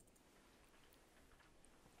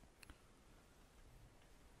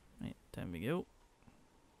 Right, down we go.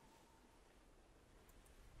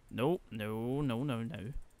 No, no, no, no,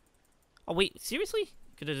 no. Oh, wait, seriously?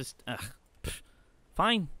 Could have just...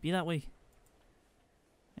 Fine, be that way.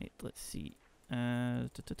 Right, let's see.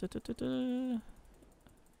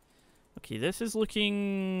 Okay, this is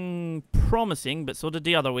looking promising, but so did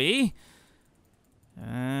the other way.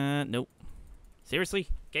 Nope. Seriously?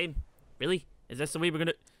 Game? Really? Is this the way we're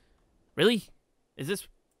gonna... Really? Is this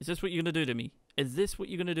what you're gonna do to me? Is this what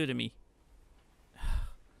you're gonna do to me?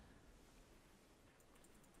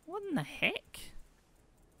 What in the heck?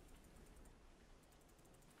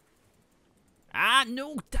 Ah,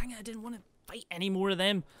 no! Dang it, I didn't want to fight any more of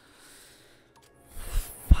them.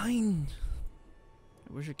 Fine.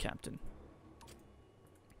 Where's your captain?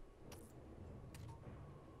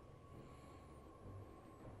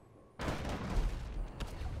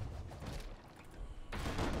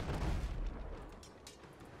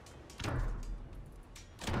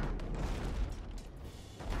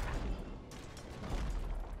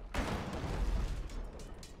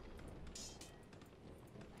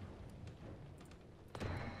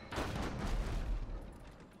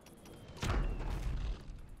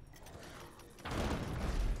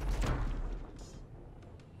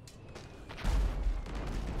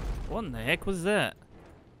 What in the heck was that?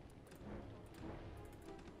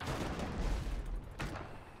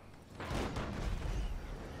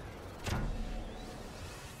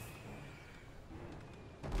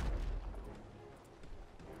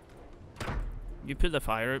 You put the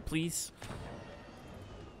fire out, please.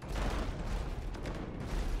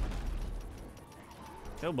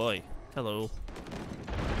 Oh boy. Hello.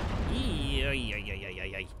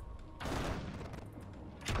 Eey.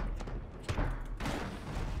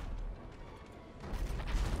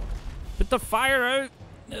 Put the fire out!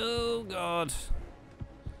 Oh god.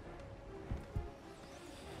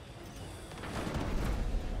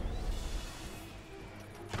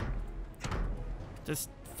 Just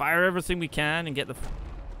fire everything we can and get the...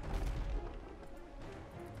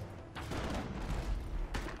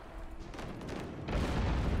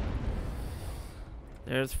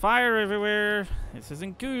 There's fire everywhere. This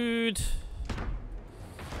isn't good.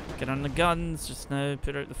 Get on the guns just now.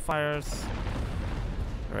 Put out the fires.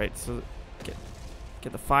 Alright, so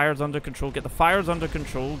get the fires under control. Get the fires under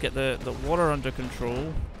control. Get the water under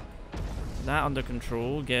control. That under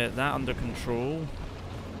control. Get that under control.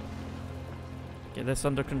 Get this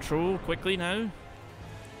under control quickly now.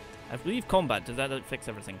 I believe combat. Does that fix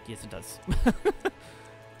everything? Yes, it does.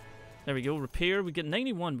 There we go. Repair. We get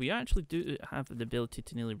 91. We actually do have the ability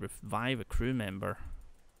to nearly revive a crew member.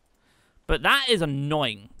 But that is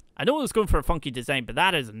annoying. I know it's going for a funky design, but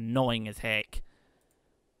that is annoying as heck.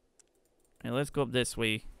 Right, let's go up this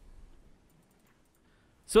way.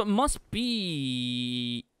 So it must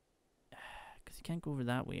be... Because you can't go over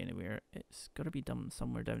that way anywhere. It's got to be done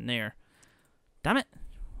somewhere down there. Damn it.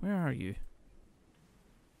 Where are you?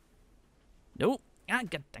 Nope. Ah,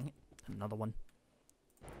 god dang it. Another one.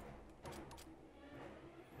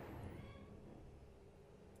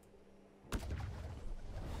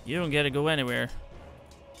 You don't get to go anywhere.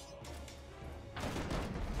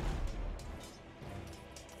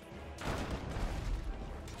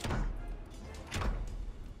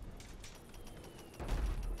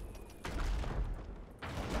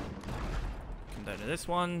 Come down to this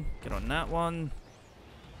one. Get on that one.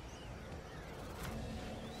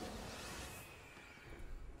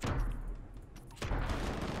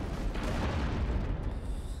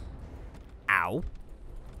 Ow.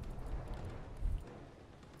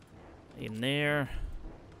 Aim there.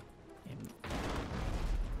 Aim.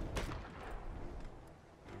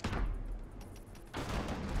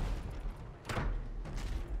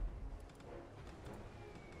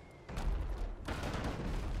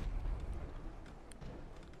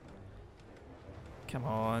 Come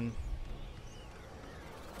on.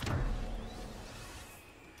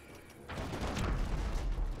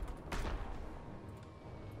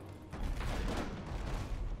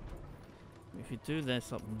 If you do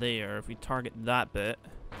this up there, if we target that bit,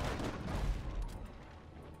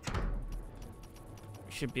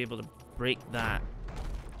 we should be able to break that.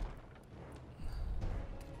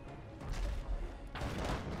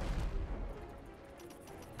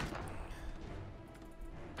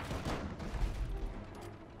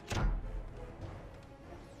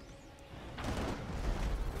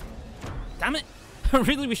 Damn it! I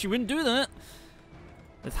really wish you wouldn't do that.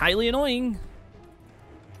 That's highly annoying.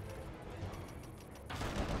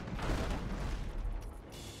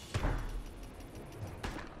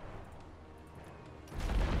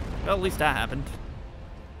 Well, at least that happened.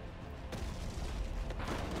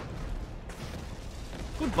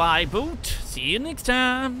 Goodbye, boat. See you next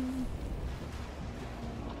time.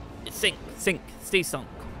 Sink, sink, stay sunk.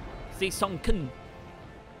 Stay sunken.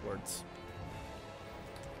 Words.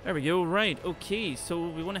 There we go. Right, okay, so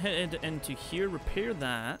we want to head into here, repair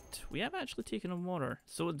that. We have actually taken on water,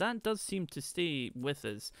 so that does seem to stay with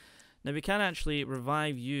us. Now we can actually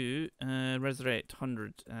revive you, resurrect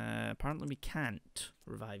 100. Apparently we can't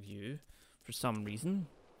revive you for some reason.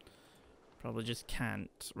 Probably just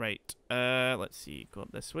can't. Right, let's see, go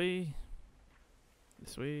up this way.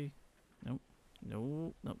 This way. Nope.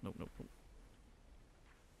 No, nope, nope, nope, nope.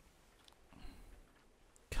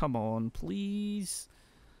 Come on, please.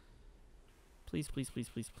 Please, please, please,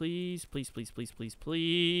 please, please, please, please, please, please,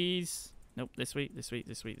 please. Nope, this way, this way,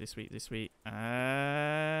 this way, this way, this way.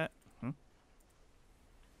 Where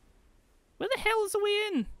the hell is the way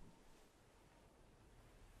in?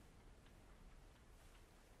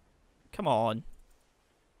 Come on.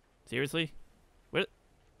 Seriously?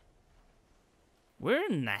 Where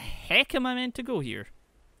in the heck am I meant to go here?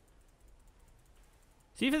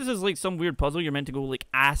 See if this is like some weird puzzle you're meant to go like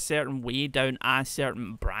a certain way down a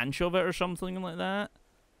certain branch of it or something like that.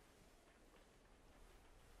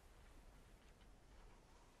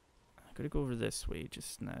 I gotta go over this way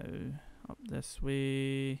just now. Up this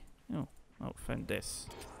way. Oh, found this.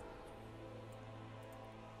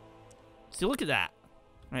 See, look at that.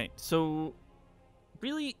 Right, so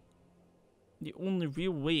really the only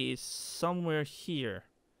real way is somewhere here.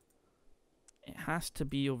 It has to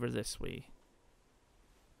be over this way.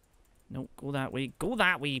 Nope, go that way. Go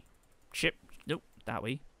that way, ship. Nope, that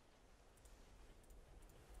way.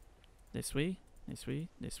 This way, this way,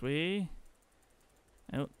 this way.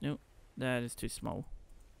 Oh, no, that is too small.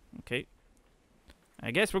 Okay.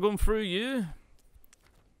 I guess we're going through you.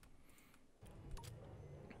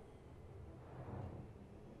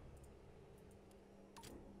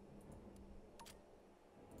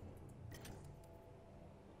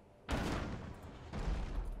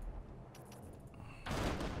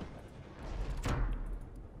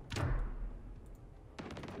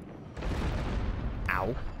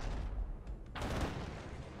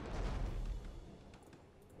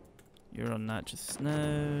 You're on that just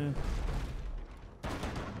now.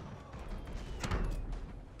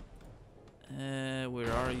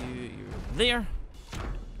 Where are you? You're there.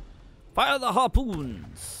 Fire the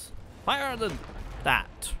harpoons. Fire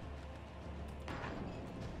that.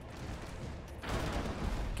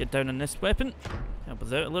 Get down on this weapon. Help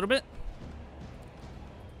us out a little bit.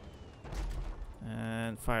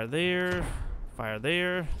 And fire there. Fire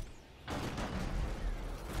there.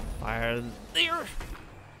 Fire there.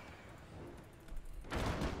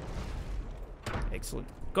 Excellent.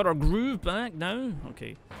 Got our groove back now.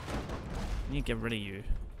 Okay. I need to get rid of you.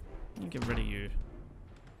 I need to get rid of you.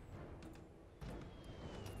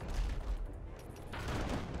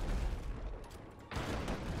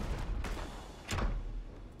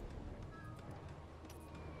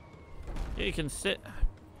 Yeah, you can sit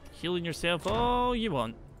healing yourself all you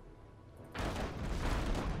want.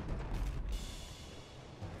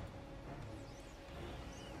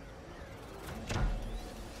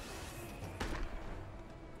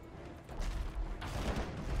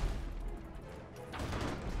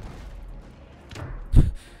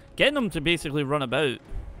 Getting them to basically run about.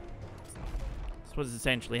 That's what's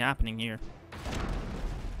essentially happening here.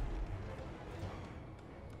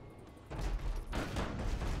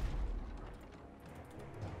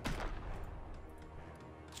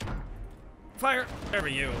 Fire! There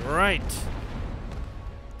we go. Right.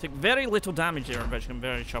 Took very little damage there, which I'm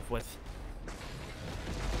very chuffed with.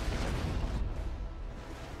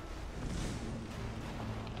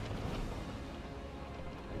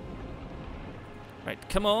 Right,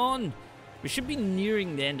 come on! We should be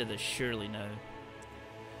nearing the end of this surely now.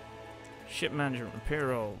 Ship management,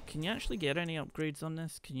 repair all. Can you actually get any upgrades on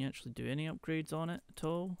this? Can you actually do any upgrades on it at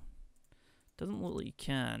all? Doesn't look like you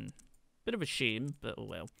can. Bit of a shame, but oh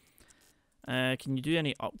well. Can you do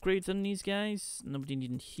any upgrades on these guys? Nobody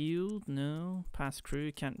needing healed? No. Past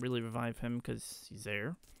crew, can't really revive him because he's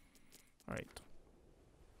there. Alright.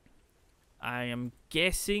 I am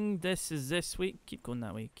guessing this is this way. Keep going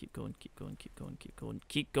that way. Keep going, keep going, keep going, keep going,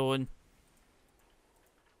 keep going.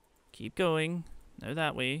 Keep going. Now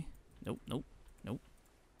that way. Nope, nope, nope.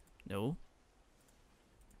 No.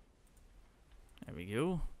 There we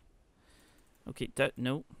go. Okay,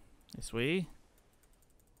 no. This way.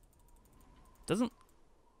 Doesn't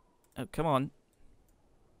Oh, come on.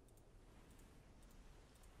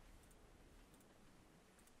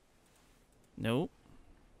 No.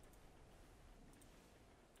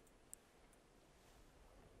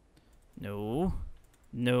 No.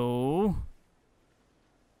 No.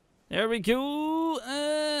 There we go.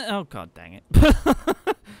 Oh, god dang it.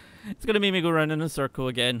 It's gonna make me go around in a circle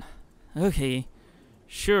again. Okay.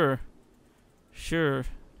 Sure. Sure.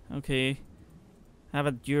 Okay. Have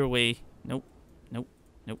it your way. Nope. Nope.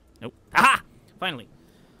 Nope. Nope. Aha! Finally.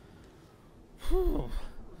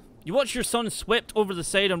 You watch your son swept over the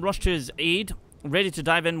side and rush to his aid, ready to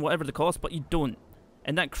dive in whatever the cost, but you don't.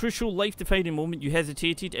 In that crucial, life-defining moment, you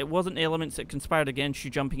hesitated. It wasn't elements that conspired against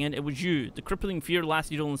you jumping in, it was you. The crippling fear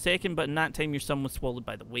lasted only a second, but in that time your son was swallowed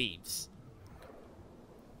by the waves.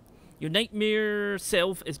 Your nightmare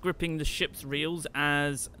self is gripping the ship's rails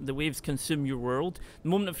as the waves consume your world. The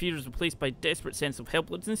moment of fear is replaced by a desperate sense of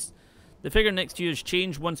helplessness. The figure next to you has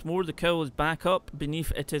changed once more. The cowl is back up.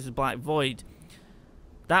 Beneath it is a black void.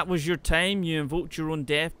 That was your time. You invoked your own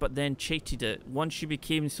death, but then cheated it. Once you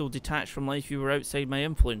became so detached from life, you were outside my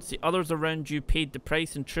influence. The others around you paid the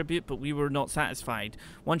price and tribute, but we were not satisfied.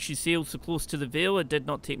 Once you sailed so close to the veil, it did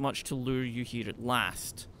not take much to lure you here at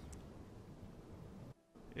last.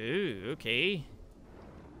 Ooh, okay.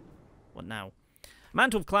 What now? A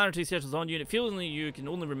mantle of clarity settles on you, and it feels like you can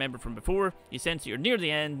only remember from before. You sense that you're near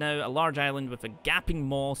the end now. A large island with a gaping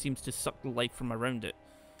maw seems to suck the life from around it.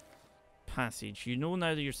 Passage. You know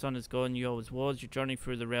now that your son is gone, you always was. Your journey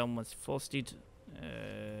through the realm was fostered.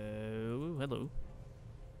 Hello.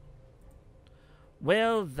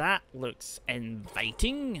 Well, that looks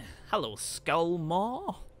inviting. Hello, Skull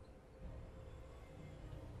Maw.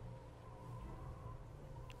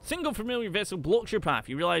 Single familiar vessel blocks your path.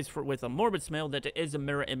 You realize with a morbid smell that it is a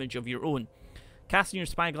mirror image of your own. Casting your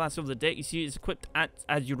spyglass over the deck, you see it is equipped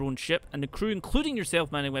as your own ship, and the crew, including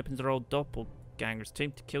yourself, manning weapons, are all doppelgangers.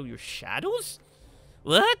 Time to kill your shadows?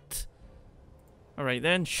 What? Alright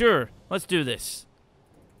then, sure. Let's do this.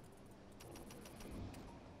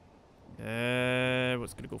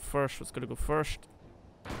 What's gonna go first? What's gonna go first?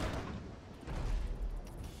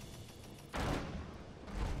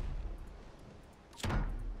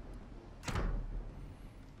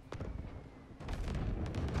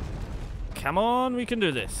 Come on, we can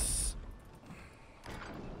do this.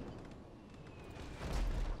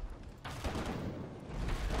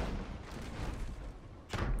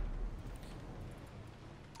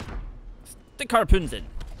 Stick harpoons in.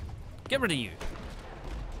 Get rid of you.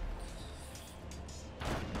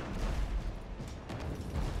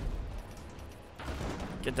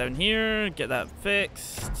 Get down here, get that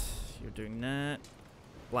fixed. You're doing that.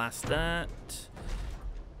 Blast that.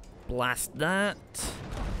 Blast that.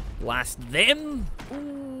 Blast them.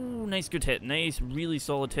 Ooh, nice good hit. Nice, really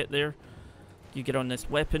solid hit there. You get on this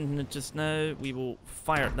weapon just now. We will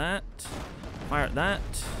fire at that. Fire at that.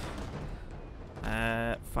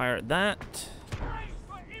 Fire at that.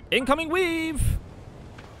 Incoming weave!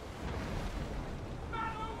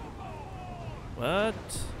 What?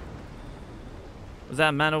 Was that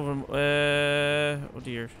a man over... oh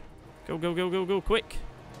dear. Go, go, go, go, go, quick!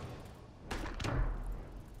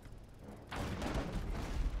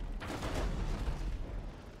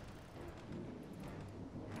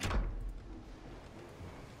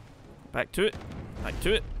 Back to it. Back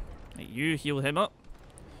to it. Hey, you heal him up.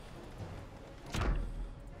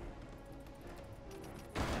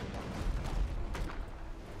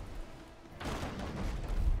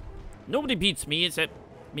 Nobody beats me except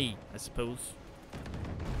me, I suppose.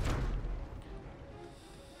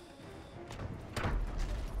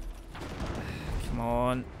 Come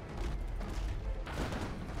on.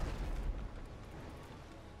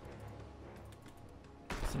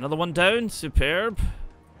 There's another one down. Superb.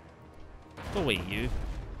 Go away, you.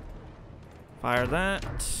 Fire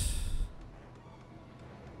that.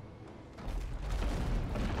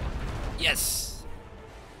 Yes!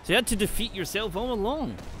 So you had to defeat yourself all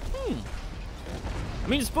along. I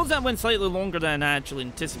mean, I suppose that went slightly longer than I actually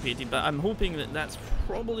anticipated, but I'm hoping that that's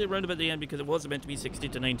probably around about the end because it was meant to be 60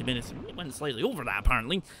 to 90 minutes. It went slightly over that,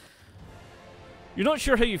 apparently. You're not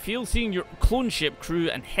sure how you feel seeing your clone ship crew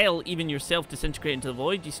and hell, even yourself, disintegrate into the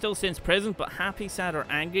void. You still sense presence, but happy, sad, or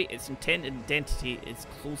angry, its intent and identity is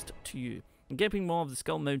close to you. The gaping maw of the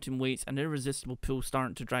Skull Mountain waits, an irresistible pull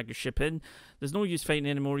starting to drag your ship in. There's no use fighting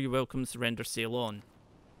anymore. You're welcome. Surrender. Sail on.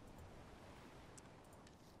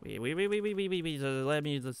 Wait.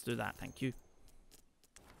 Let's do that. Thank you.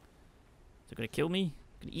 Is it gonna kill me?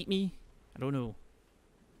 Gonna eat me? I don't know.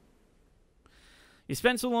 You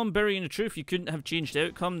spent so long burying the truth you couldn't have changed the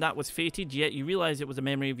outcome. That was fated, yet you realised it was a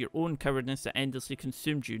memory of your own cowardice that endlessly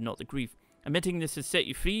consumed you, not the grief. Admitting this has set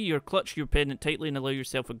you free, you clutch your pendant tightly and allow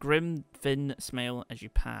yourself a grim, thin smile as you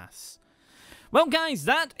pass. Well, guys,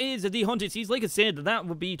 that is the Haunted Seas. Like I said, that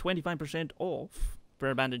will be 25% off for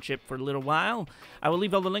Abandoned Ship for a little while. I will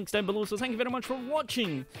leave all the links down below, so thank you very much for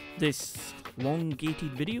watching this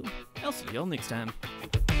elongated video. I'll see you all next time.